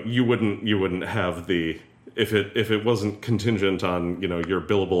 you wouldn't have the, if it wasn't contingent on your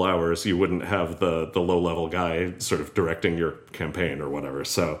billable hours, you wouldn't have the low level guy sort of directing your campaign or whatever.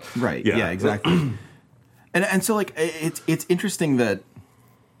 So right, yeah exactly. And so like it's interesting that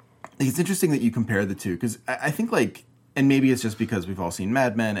you compare the two, because I think like, and maybe it's just because we've all seen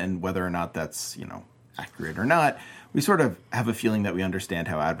Mad Men, and whether or not that's accurate or not, we sort of have a feeling that we understand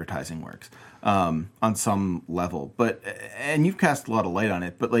how advertising works on some level. But and you've cast a lot of light on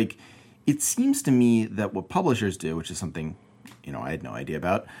it, but like it seems to me that what publishers do, which is something I had no idea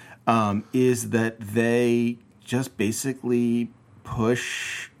about, is that they just basically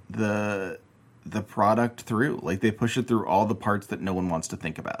push the product through. Like they push it through all the parts that no one wants to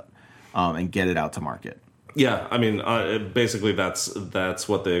think about, and get it out to market. Yeah, I mean, basically that's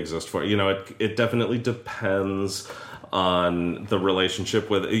what they exist for. It definitely depends on the relationship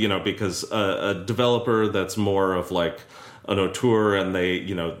with, because a developer that's more of like an auteur, and they,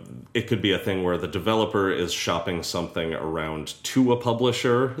 it could be a thing where the developer is shopping something around to a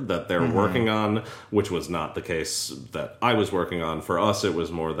publisher that they're working on, which was not the case that I was working on. For us, it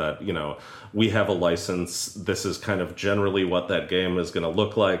was more that, we have a license. This is kind of generally what that game is going to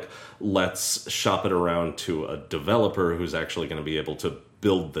look like. Let's shop it around to a developer who's actually going to be able to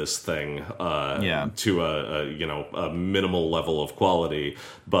build this thing to a minimal level of quality.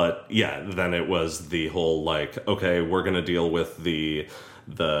 But yeah, then it was the whole like, okay, we're going to deal with the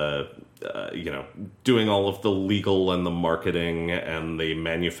doing all of the legal and the marketing and the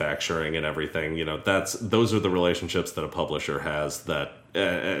manufacturing and everything. Those are the relationships that a publisher has. That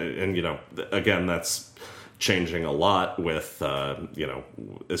and again, that's changing a lot with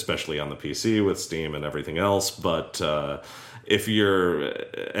especially on the PC with Steam and everything else. But if you're,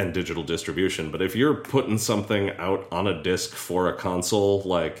 and digital distribution, but if you're putting something out on a disc for a console,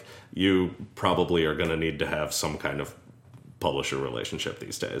 like, you probably are going to need to have some kind of publisher relationship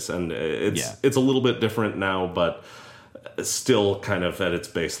these days. And it's a little bit different now, but still kind of at its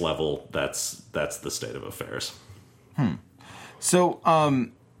base level, that's the state of affairs. So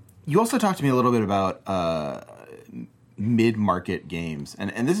you also talked to me a little bit about mid-market games,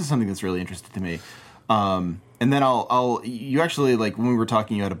 and this is something that's really interesting to me. And then you actually, like, when we were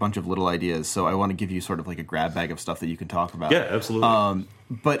talking, you had a bunch of little ideas, so I want to give you sort of like a grab bag of stuff that you can talk about. Yeah, absolutely.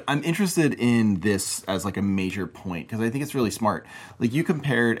 But I'm interested in this as like a major point, because I think it's really smart. Like, you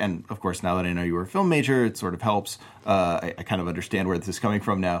compared, and of course, now that I know you were a film major, it sort of helps. I kind of understand where this is coming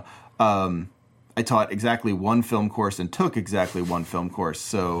from now. I taught exactly one film course and took exactly one film course,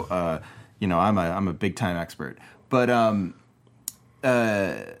 so I'm a big time expert. But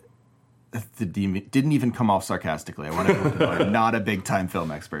didn't even come off sarcastically. I want to I'm not a big time film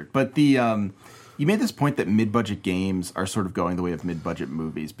expert, but you made this point that mid-budget games are sort of going the way of mid-budget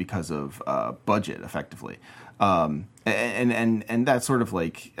movies because of budget, effectively, and that's sort of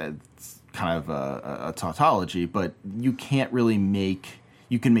like kind of a tautology. But you can't really make.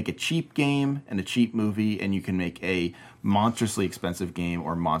 You can make a cheap game and a cheap movie, and you can make a monstrously expensive game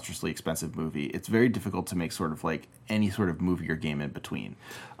or monstrously expensive movie. It's very difficult to make sort of like any sort of movie or game in between.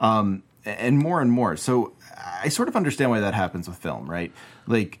 And more. So I sort of understand why that happens with film, right?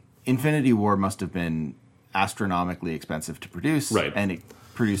 Like, Infinity War must have been astronomically expensive to produce, right, and it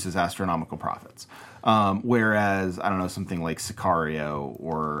produces astronomical profits. Whereas, I don't know, something like Sicario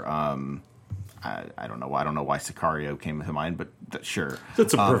or... I don't know why Sicario came to mind, but sure.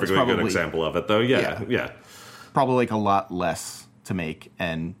 That's a perfectly good example of it, though. Yeah. Probably like a lot less to make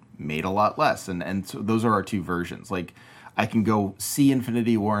and made a lot less. And so those are our two versions. Like, I can go see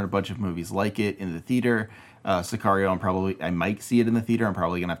Infinity War and a bunch of movies like it in the theater. Sicario, I might see it in the theater. I'm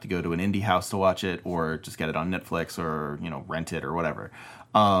probably going to have to go to an indie house to watch it, or just get it on Netflix, or, rent it or whatever.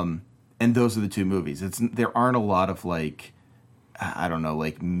 And those are the two movies. There aren't a lot of like I don't know,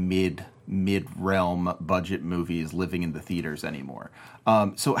 like mid realm budget movies living in the theaters anymore.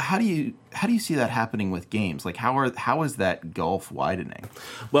 So how do you see that happening with games? Like how is that gulf widening?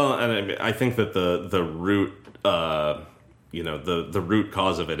 Well, and I mean, I think that the root the root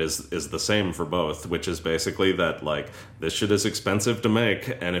cause of it is the same for both, which is basically that like this shit is expensive to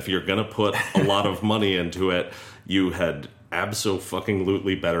make, and if you're gonna put a lot of money into it, you had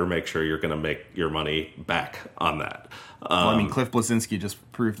abso-fucking-lutely better make sure you're gonna make your money back on that. Well, I mean, Cliff Bleszinski just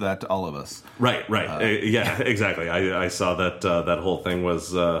proved that to all of us. Right. Yeah, exactly. I saw that that whole thing was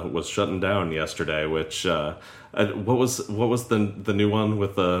shutting down yesterday. Which what was the new one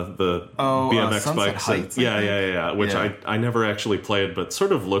with the BMX Sunset bikes? Heights, Yeah. Which Yeah. I never actually played, but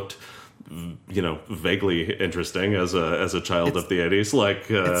sort of looked vaguely interesting as a child of the 80s. Like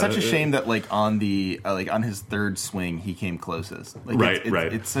it's such a shame that like on his third swing he came closest. Like,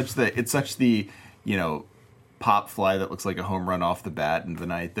 right. It's such the pop fly that looks like a home run off the bat in the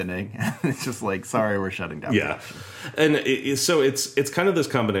ninth inning. It's just like, sorry, we're shutting down. Yeah, and so it's kind of this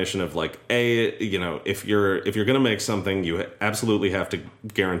combination of like if you're going to make something, you absolutely have to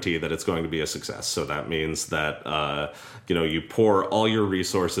guarantee that it's going to be a success. So that means that you pour all your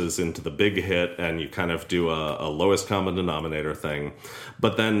resources into the big hit, and you kind of do a lowest common denominator thing.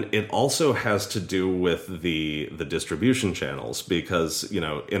 But then it also has to do with the distribution channels, because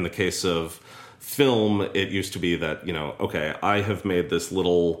in the case of film, it used to be that, okay, I have made this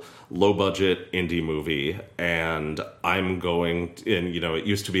little low-budget indie movie, and I'm going, and, it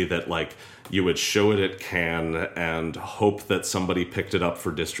used to be that, like, you would show it at Cannes and hope that somebody picked it up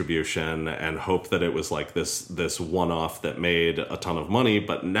for distribution and hope that it was, like, this one-off that made a ton of money.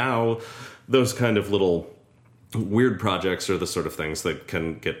 But now, those kind of little weird projects are the sort of things that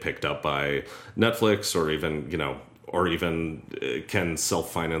can get picked up by Netflix, or even can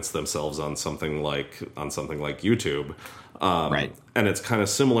self-finance themselves on something like YouTube. Right. And it's kind of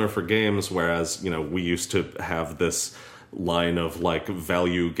similar for games, whereas, we used to have this line of like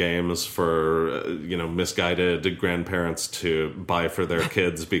value games for, misguided grandparents to buy for their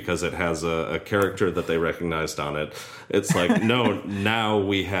kids because it has a character that they recognized on it. It's like, no, now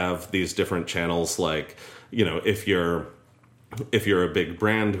we have these different channels, like, if you're a big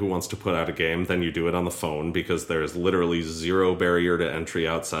brand who wants to put out a game, then you do it on the phone, because there's literally zero barrier to entry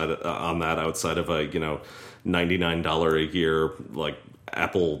outside of a $99 a year like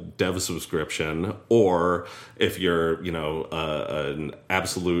Apple dev subscription. Or if you're an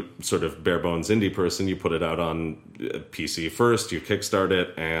absolute sort of bare bones indie person, you put it out on PC first, you kickstart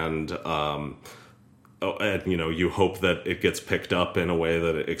it, and you hope that it gets picked up in a way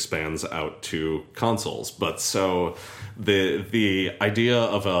that it expands out to consoles. But so the idea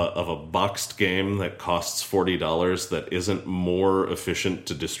of a boxed game that costs $40 that isn't more efficient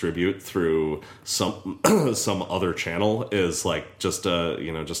to distribute through some other channel is like just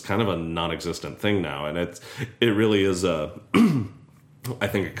kind of a non-existent thing now. And it really is I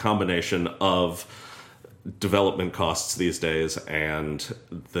think a combination of development costs these days and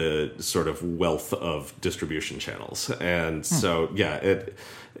the sort of wealth of distribution channels. And so, yeah,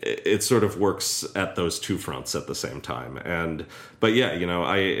 it sort of works at those two fronts at the same time. But yeah,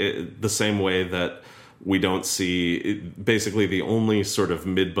 the same way that we don't see, basically the only sort of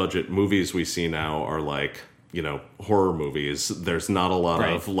mid-budget movies we see now are like, horror movies. There's not a lot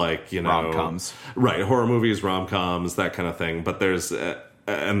of like, rom-coms. Right, horror movies, rom-coms, that kind of thing. But there's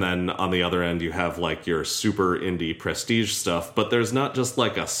and then on the other end, you have like your super indie prestige stuff, but there's not just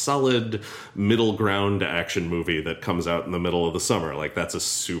like a solid middle ground action movie that comes out in the middle of the summer. Like that's a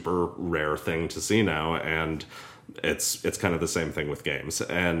super rare thing to see now, and it's kind of the same thing with games.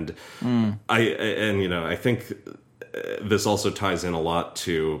 And I think this also ties in a lot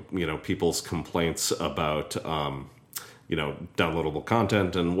to people's complaints about downloadable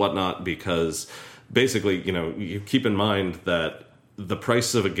content and whatnot, because basically you keep in mind that the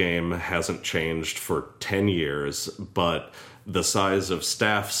price of a game hasn't changed for 10 years, but the size of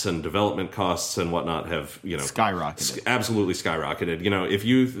staffs and development costs and whatnot have, skyrocketed. Absolutely skyrocketed. If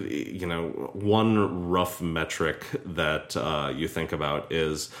you, one rough metric that you think about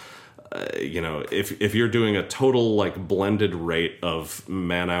is, if you're doing a total like blended rate of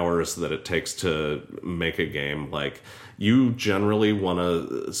man hours that it takes to make a game, like you generally want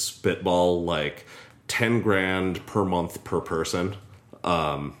to spitball like 10 grand per month per person.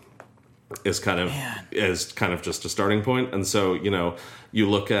 Is kind of just a starting point. And so, you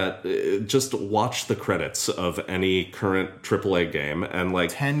look at, just watch the credits of any current AAA game, and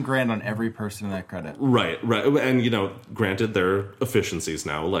like 10 grand on every person in that credit. Right. And, granted, there are efficiencies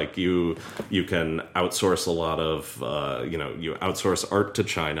now. Like you can outsource a lot of, you outsource art to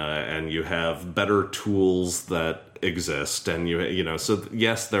China, and you have better tools that exist, and so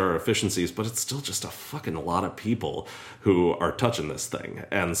yes, there are efficiencies, but it's still just a fucking lot of people who are touching this thing.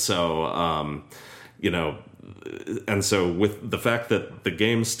 And so with the fact that the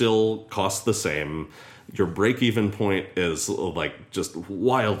game still costs the same, your break-even point is like just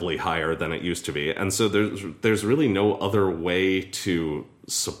wildly higher than it used to be. And so there's really no other way to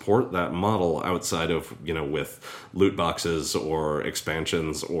support that model outside of, with loot boxes or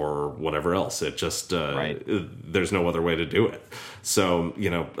expansions or whatever else. It just, there's no other way to do it. So,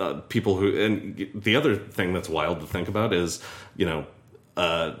 people and the other thing that's wild to think about is,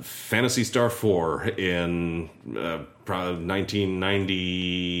 Phantasy Star 4 in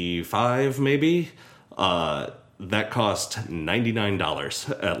 1995, maybe. That cost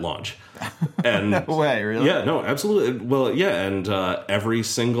 $99 at launch. And no way, really? Yeah, no, absolutely. Well, yeah, and every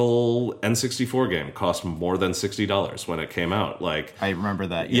single N64 game cost more than $60 when it came out. Like, I remember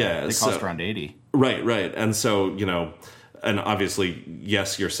that. Yeah, they cost around $80. Right. And so, and obviously,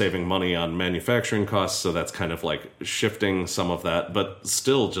 yes, you're saving money on manufacturing costs, so that's kind of like shifting some of that, but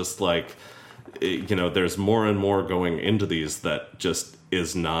still just like, there's more and more going into these that just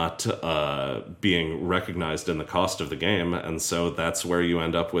is not being recognized in the cost of the game. And so that's where you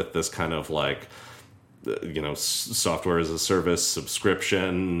end up with this kind of like, software as a service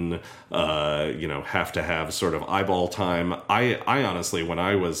subscription, have to have sort of eyeball time. I honestly, when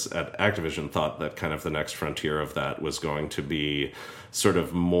I was at Activision, thought that kind of the next frontier of that was going to be sort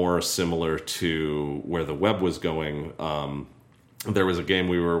of more similar to where the web was going. There was a game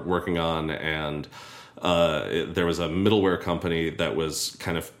we were working on, and there was a middleware company that was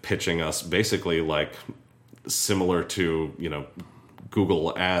kind of pitching us basically like similar to,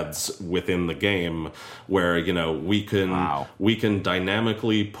 Google Ads within the game, where we can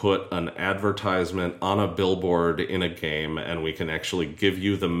dynamically put an advertisement on a billboard in a game, and we can actually give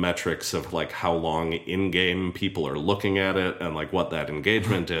you the metrics of like how long in-game people are looking at it and like what that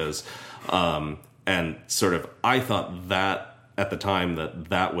engagement is. And sort of, I thought that at the time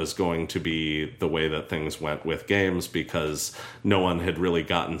that was going to be the way that things went with games, because no one had really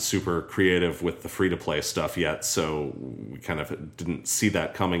gotten super creative with the free-to-play stuff yet, so we kind of didn't see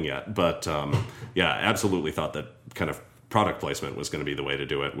that coming yet. But absolutely thought that kind of product placement was going to be the way to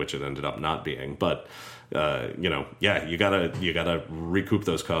do it, which it ended up not being. But you gotta recoup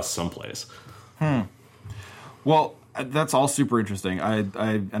those costs someplace. Well, that's all super interesting. I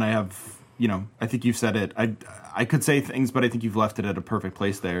have, I think you've said it. I could say things, but I think you've left it at a perfect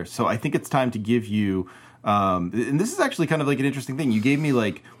place there. So I think it's time to give you, and this is actually kind of like an interesting thing. You gave me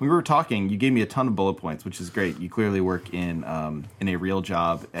when we were talking, you gave me a ton of bullet points, which is great. You clearly work in a real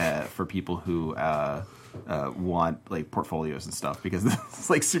job for people who want like portfolios and stuff, because this is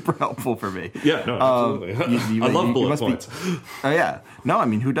like super helpful for me. Yeah, no, absolutely. I love bullet points. Oh yeah, no, I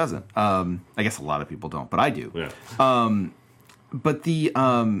mean, who doesn't? I guess a lot of people don't, but I do. Yeah. But the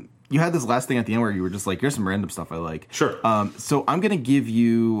you had this last thing at the end where you were just like, here's some random stuff I like. Sure. So I'm going to give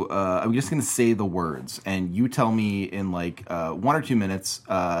you, I'm just going to say the words, and you tell me in like 1 or 2 minutes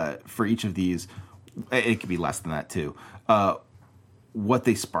for each of these. It could be less than that too. What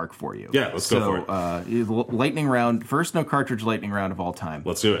they spark for you. Yeah, let's go for it. Lightning round. First no cartridge lightning round of all time.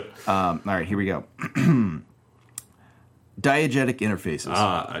 Let's do it. All right, here we go. Diegetic interfaces.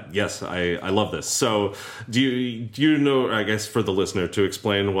 Yes, I love this. So, do you know? I guess for the listener, to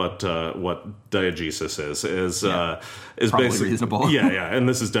explain what diegesis is probably basically reasonable. yeah, and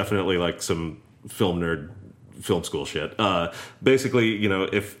this is definitely like some film school shit. Basically,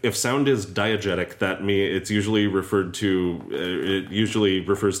 if sound is diegetic, that means it usually refers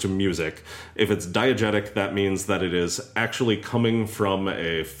to music. If it's diegetic, that means that it is actually coming from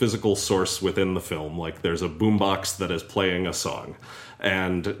a physical source within the film. Like there's a boombox that is playing a song.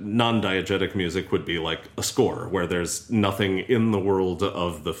 And non-diegetic music would be like a score, where there's nothing in the world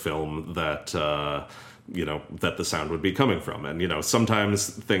of the film that that the sound would be coming from. And, sometimes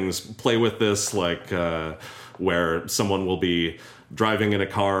things play with this, like where someone will be driving in a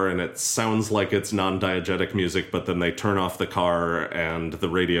car and it sounds like it's non-diegetic music, but then they turn off the car and the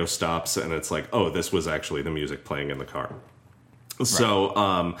radio stops and it's like, oh, this was actually the music playing in the car. Right.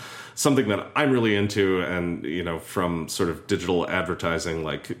 So something that I'm really into, and, from sort of digital advertising,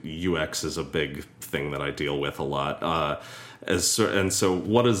 like UX is a big thing that I deal with a lot. So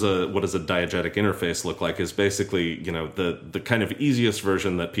what does a diegetic interface look like is basically, the kind of easiest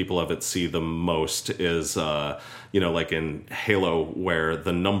version that people of it see the most is, like in Halo, where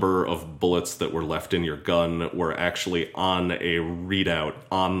the number of bullets that were left in your gun were actually on a readout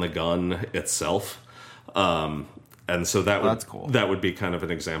on the gun itself. And so that's cool. That would be kind of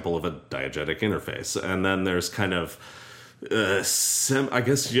an example of a diegetic interface. And then there's kind of I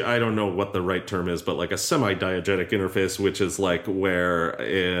guess I don't know what the right term is, but like a semi-diegetic interface, which is like where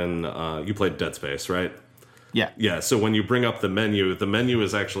in you played Dead Space, right? Yeah. Yeah, so when you bring up the menu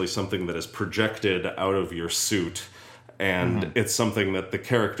is actually something that is projected out of your suit, and it's something that the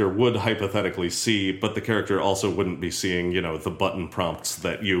character would hypothetically see, but the character also wouldn't be seeing, the button prompts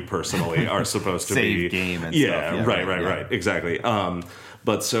that you personally are supposed to be. Save game and yeah, stuff. Yeah, right, exactly.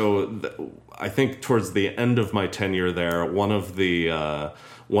 But so I think towards the end of my tenure there, one of the I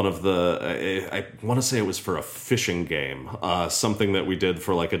want to say it was for a fishing game. Something that we did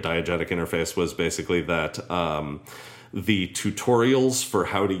for like a diegetic interface was basically that the tutorials for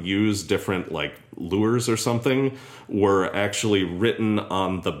how to use different like lures or something were actually written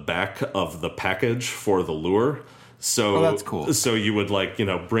on the back of the package for the lure. So that's cool. So you would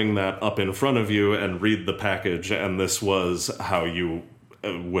bring that up in front of you and read the package, and this was how you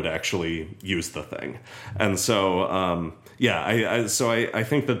would actually use the thing. And so I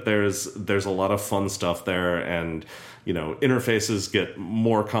think that there's a lot of fun stuff there, and interfaces get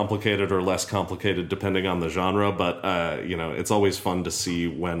more complicated or less complicated depending on the genre, but it's always fun to see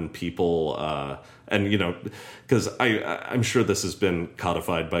when people because I'm sure this has been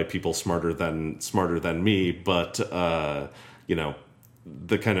codified by people smarter than me, but the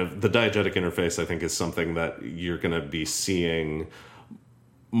diegetic interface I think is something that you're going to be seeing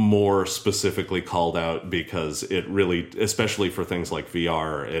more specifically called out, because it really, especially for things like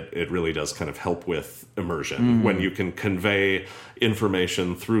VR, it really does kind of help with immersion when you can convey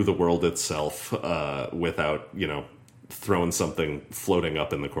information through the world itself without throwing something floating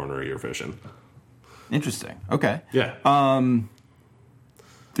up in the corner of your vision. Interesting. Okay. Yeah.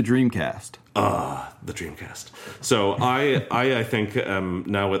 The Dreamcast. The Dreamcast. So I think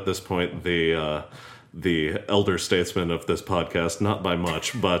now at this point the elder statesman of this podcast, not by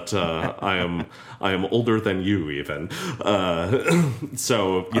much, but I am older than you even.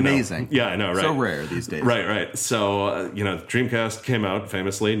 So amazing. Yeah, I know, right? So rare these days. Right. So Dreamcast came out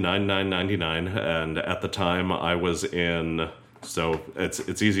famously $99.99, and at the time I was in. So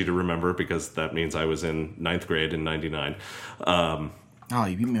it's easy to remember because that means I was in 9th grade in '99. Oh,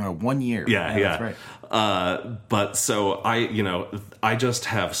 you beat me by 1 year. Yeah. That's right. But so I just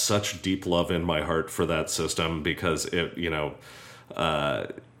have such deep love in my heart for that system because it, yes,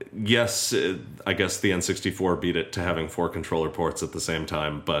 I guess the N64 beat it to having 4 controller ports at the same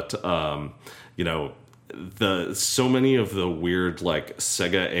time, but so many of the weird like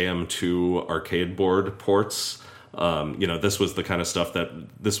Sega AM2 arcade board ports. This was the kind of stuff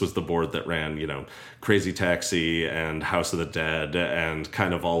this was the board that ran, Crazy Taxi and House of the Dead and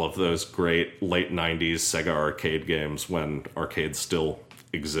kind of all of those great late 90s Sega arcade games when arcades still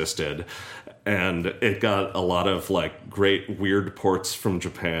existed. And it got a lot of like great weird ports from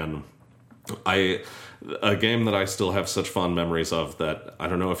Japan. A game that I still have such fond memories of that I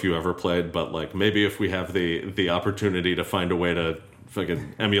don't know if you ever played, but like maybe if we have the opportunity to find a way to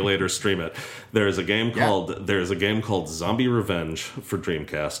fucking emulate or stream it. There's a game called Zombie Revenge for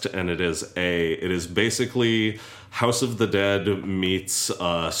Dreamcast, and it is basically House of the Dead meets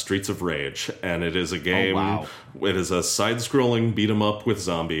Streets of Rage, and it is a game. Oh, wow. It is a side-scrolling beat 'em up with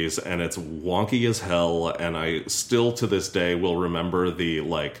zombies, and it's wonky as hell. And I still to this day will remember the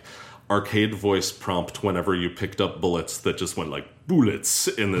like arcade voice prompt whenever you picked up bullets that just went like bullets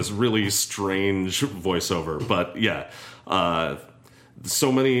in this really strange voiceover. But yeah.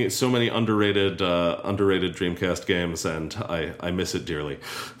 So many underrated Dreamcast games, and I miss it dearly.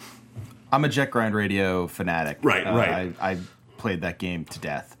 I'm a Jet Grind Radio fanatic. Right. I played that game to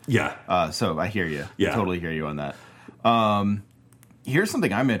death. Yeah. So I hear you. Yeah. I totally hear you on that. Here's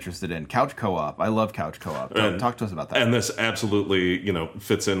something I'm interested in: couch co-op. I love couch co-op. Talk to us about that. And this absolutely,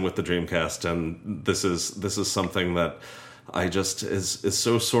 fits in with the Dreamcast, and this is something that I just is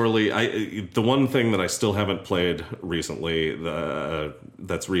so sorely. The one thing that I still haven't played recently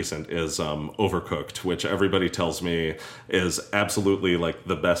that's recent is Overcooked, which everybody tells me is absolutely like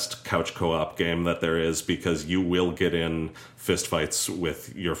the best couch co-op game that there is, because you will get in fistfights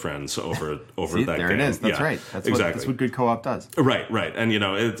with your friends over See, that there game. It is. That's right. That's what good co-op does. Right. And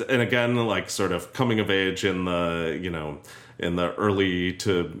and again, like sort of coming of age in the in the early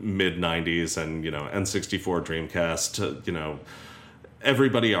to mid 90s, and N64, Dreamcast,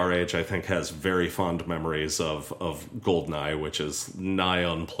 everybody our age I think has very fond memories of GoldenEye, which is nigh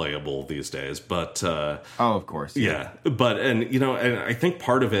unplayable these days, but of course. Yeah. But and I think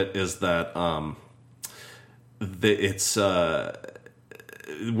part of it is that it's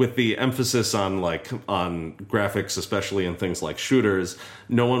with the emphasis on graphics, especially in things like shooters,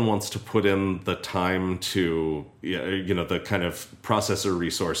 no one wants to put in the time to, the kind of processor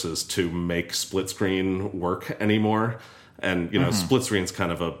resources to make split screen work anymore. and split screen's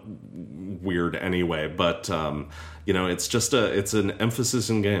kind of a weird anyway, but it's just it's an emphasis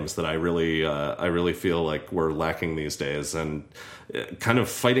in games that I really feel like we're lacking these days, and kind of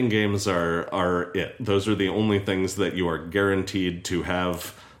fighting games are it. Those are the only things that you are guaranteed to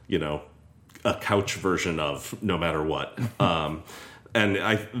have, a couch version of, no matter what. And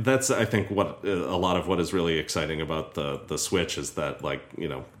I think what a lot of what is really exciting about the Switch is that, like,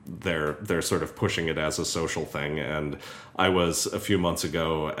 they're sort of pushing it as a social thing. And I was a few months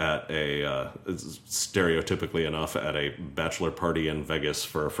ago at stereotypically enough, at a bachelor party in Vegas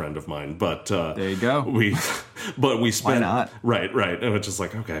for a friend of mine. But there you go. We spent, why not? Right, and it's just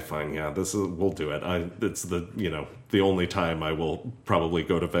like, okay, fine, yeah, we'll do it. It's the only time I will probably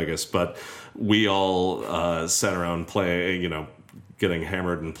go to Vegas. But we all sat around playing, getting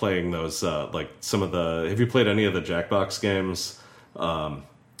hammered and playing those, like some of the... Have you played any of the Jackbox games?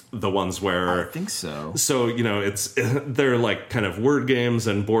 The ones where... I think so. So, they're like kind of word games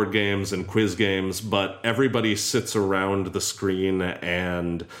and board games and quiz games, but everybody sits around the screen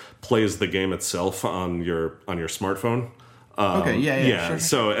and plays the game itself on your smartphone. Okay, yeah. Sure.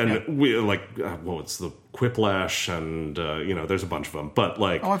 So, we like, it's the Quiplash, and there's a bunch of them. But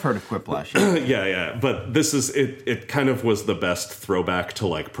like, I've heard of Quiplash. Yeah. But this is it. It kind of was the best throwback to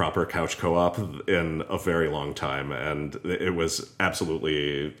like proper couch co-op in a very long time, and it was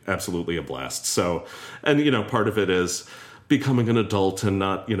absolutely a blast. So, and part of it is becoming an adult and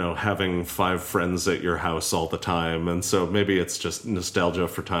not, having 5 friends at your house all the time, and so maybe it's just nostalgia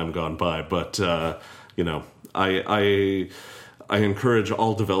for time gone by. But I encourage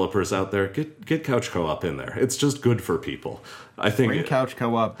all developers out there, get couch co-op in there. It's just good for people. I think bring couch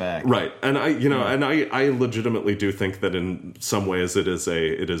co-op back. Right. And I legitimately do think that in some ways it is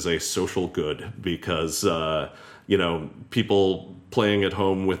a social good, because people playing at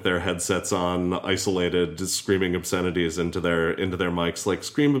home with their headsets on, isolated, screaming obscenities into their mics, like,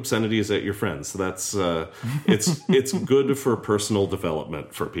 scream obscenities at your friends. That's it's good for personal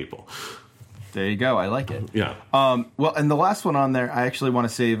development for people. There you go. I like it. Yeah. Well, and the last one on there, I actually want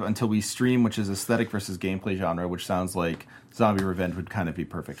to save until we stream, which is aesthetic versus gameplay genre, which sounds like Zombie Revenge would kind of be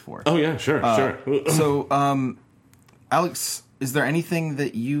perfect for. Oh, yeah, sure. So, Alex, is there anything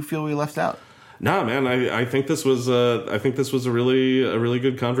that you feel we left out? No, man. I think this was a really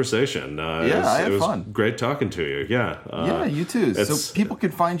good conversation. I had fun. Great talking to you. Yeah. Yeah, you too. So people can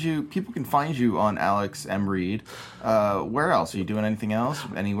find you on Alex M. Reed. Where else? Are you doing anything else?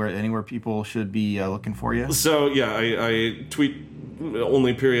 Anywhere people should be looking for you? So yeah, I tweet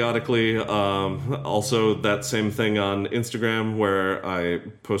only periodically. Also, that same thing on Instagram, where I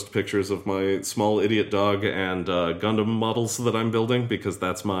post pictures of my small idiot dog and Gundam models that I'm building, because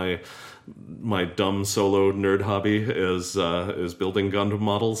that's my dumb solo nerd hobby is building Gundam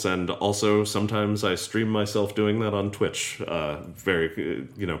models. And also sometimes I stream myself doing that on Twitch, very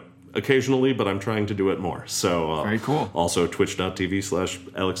occasionally, but I'm trying to do it more. So very cool. Also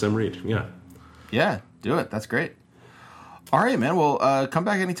twitch.tv/AlexMReed. Yeah, do it. That's great. All right, man. Well, come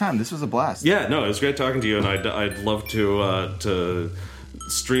back anytime. This was a blast. Yeah, no, it was great talking to you, and I'd love to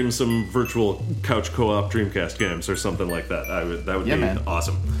stream some virtual couch co-op Dreamcast games or something like that. That would be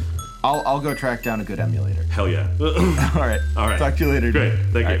awesome. I'll go track down a good emulator. Hell yeah. All right. All right. Talk to you later. Great.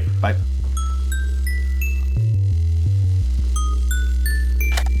 Thank you. Right, bye.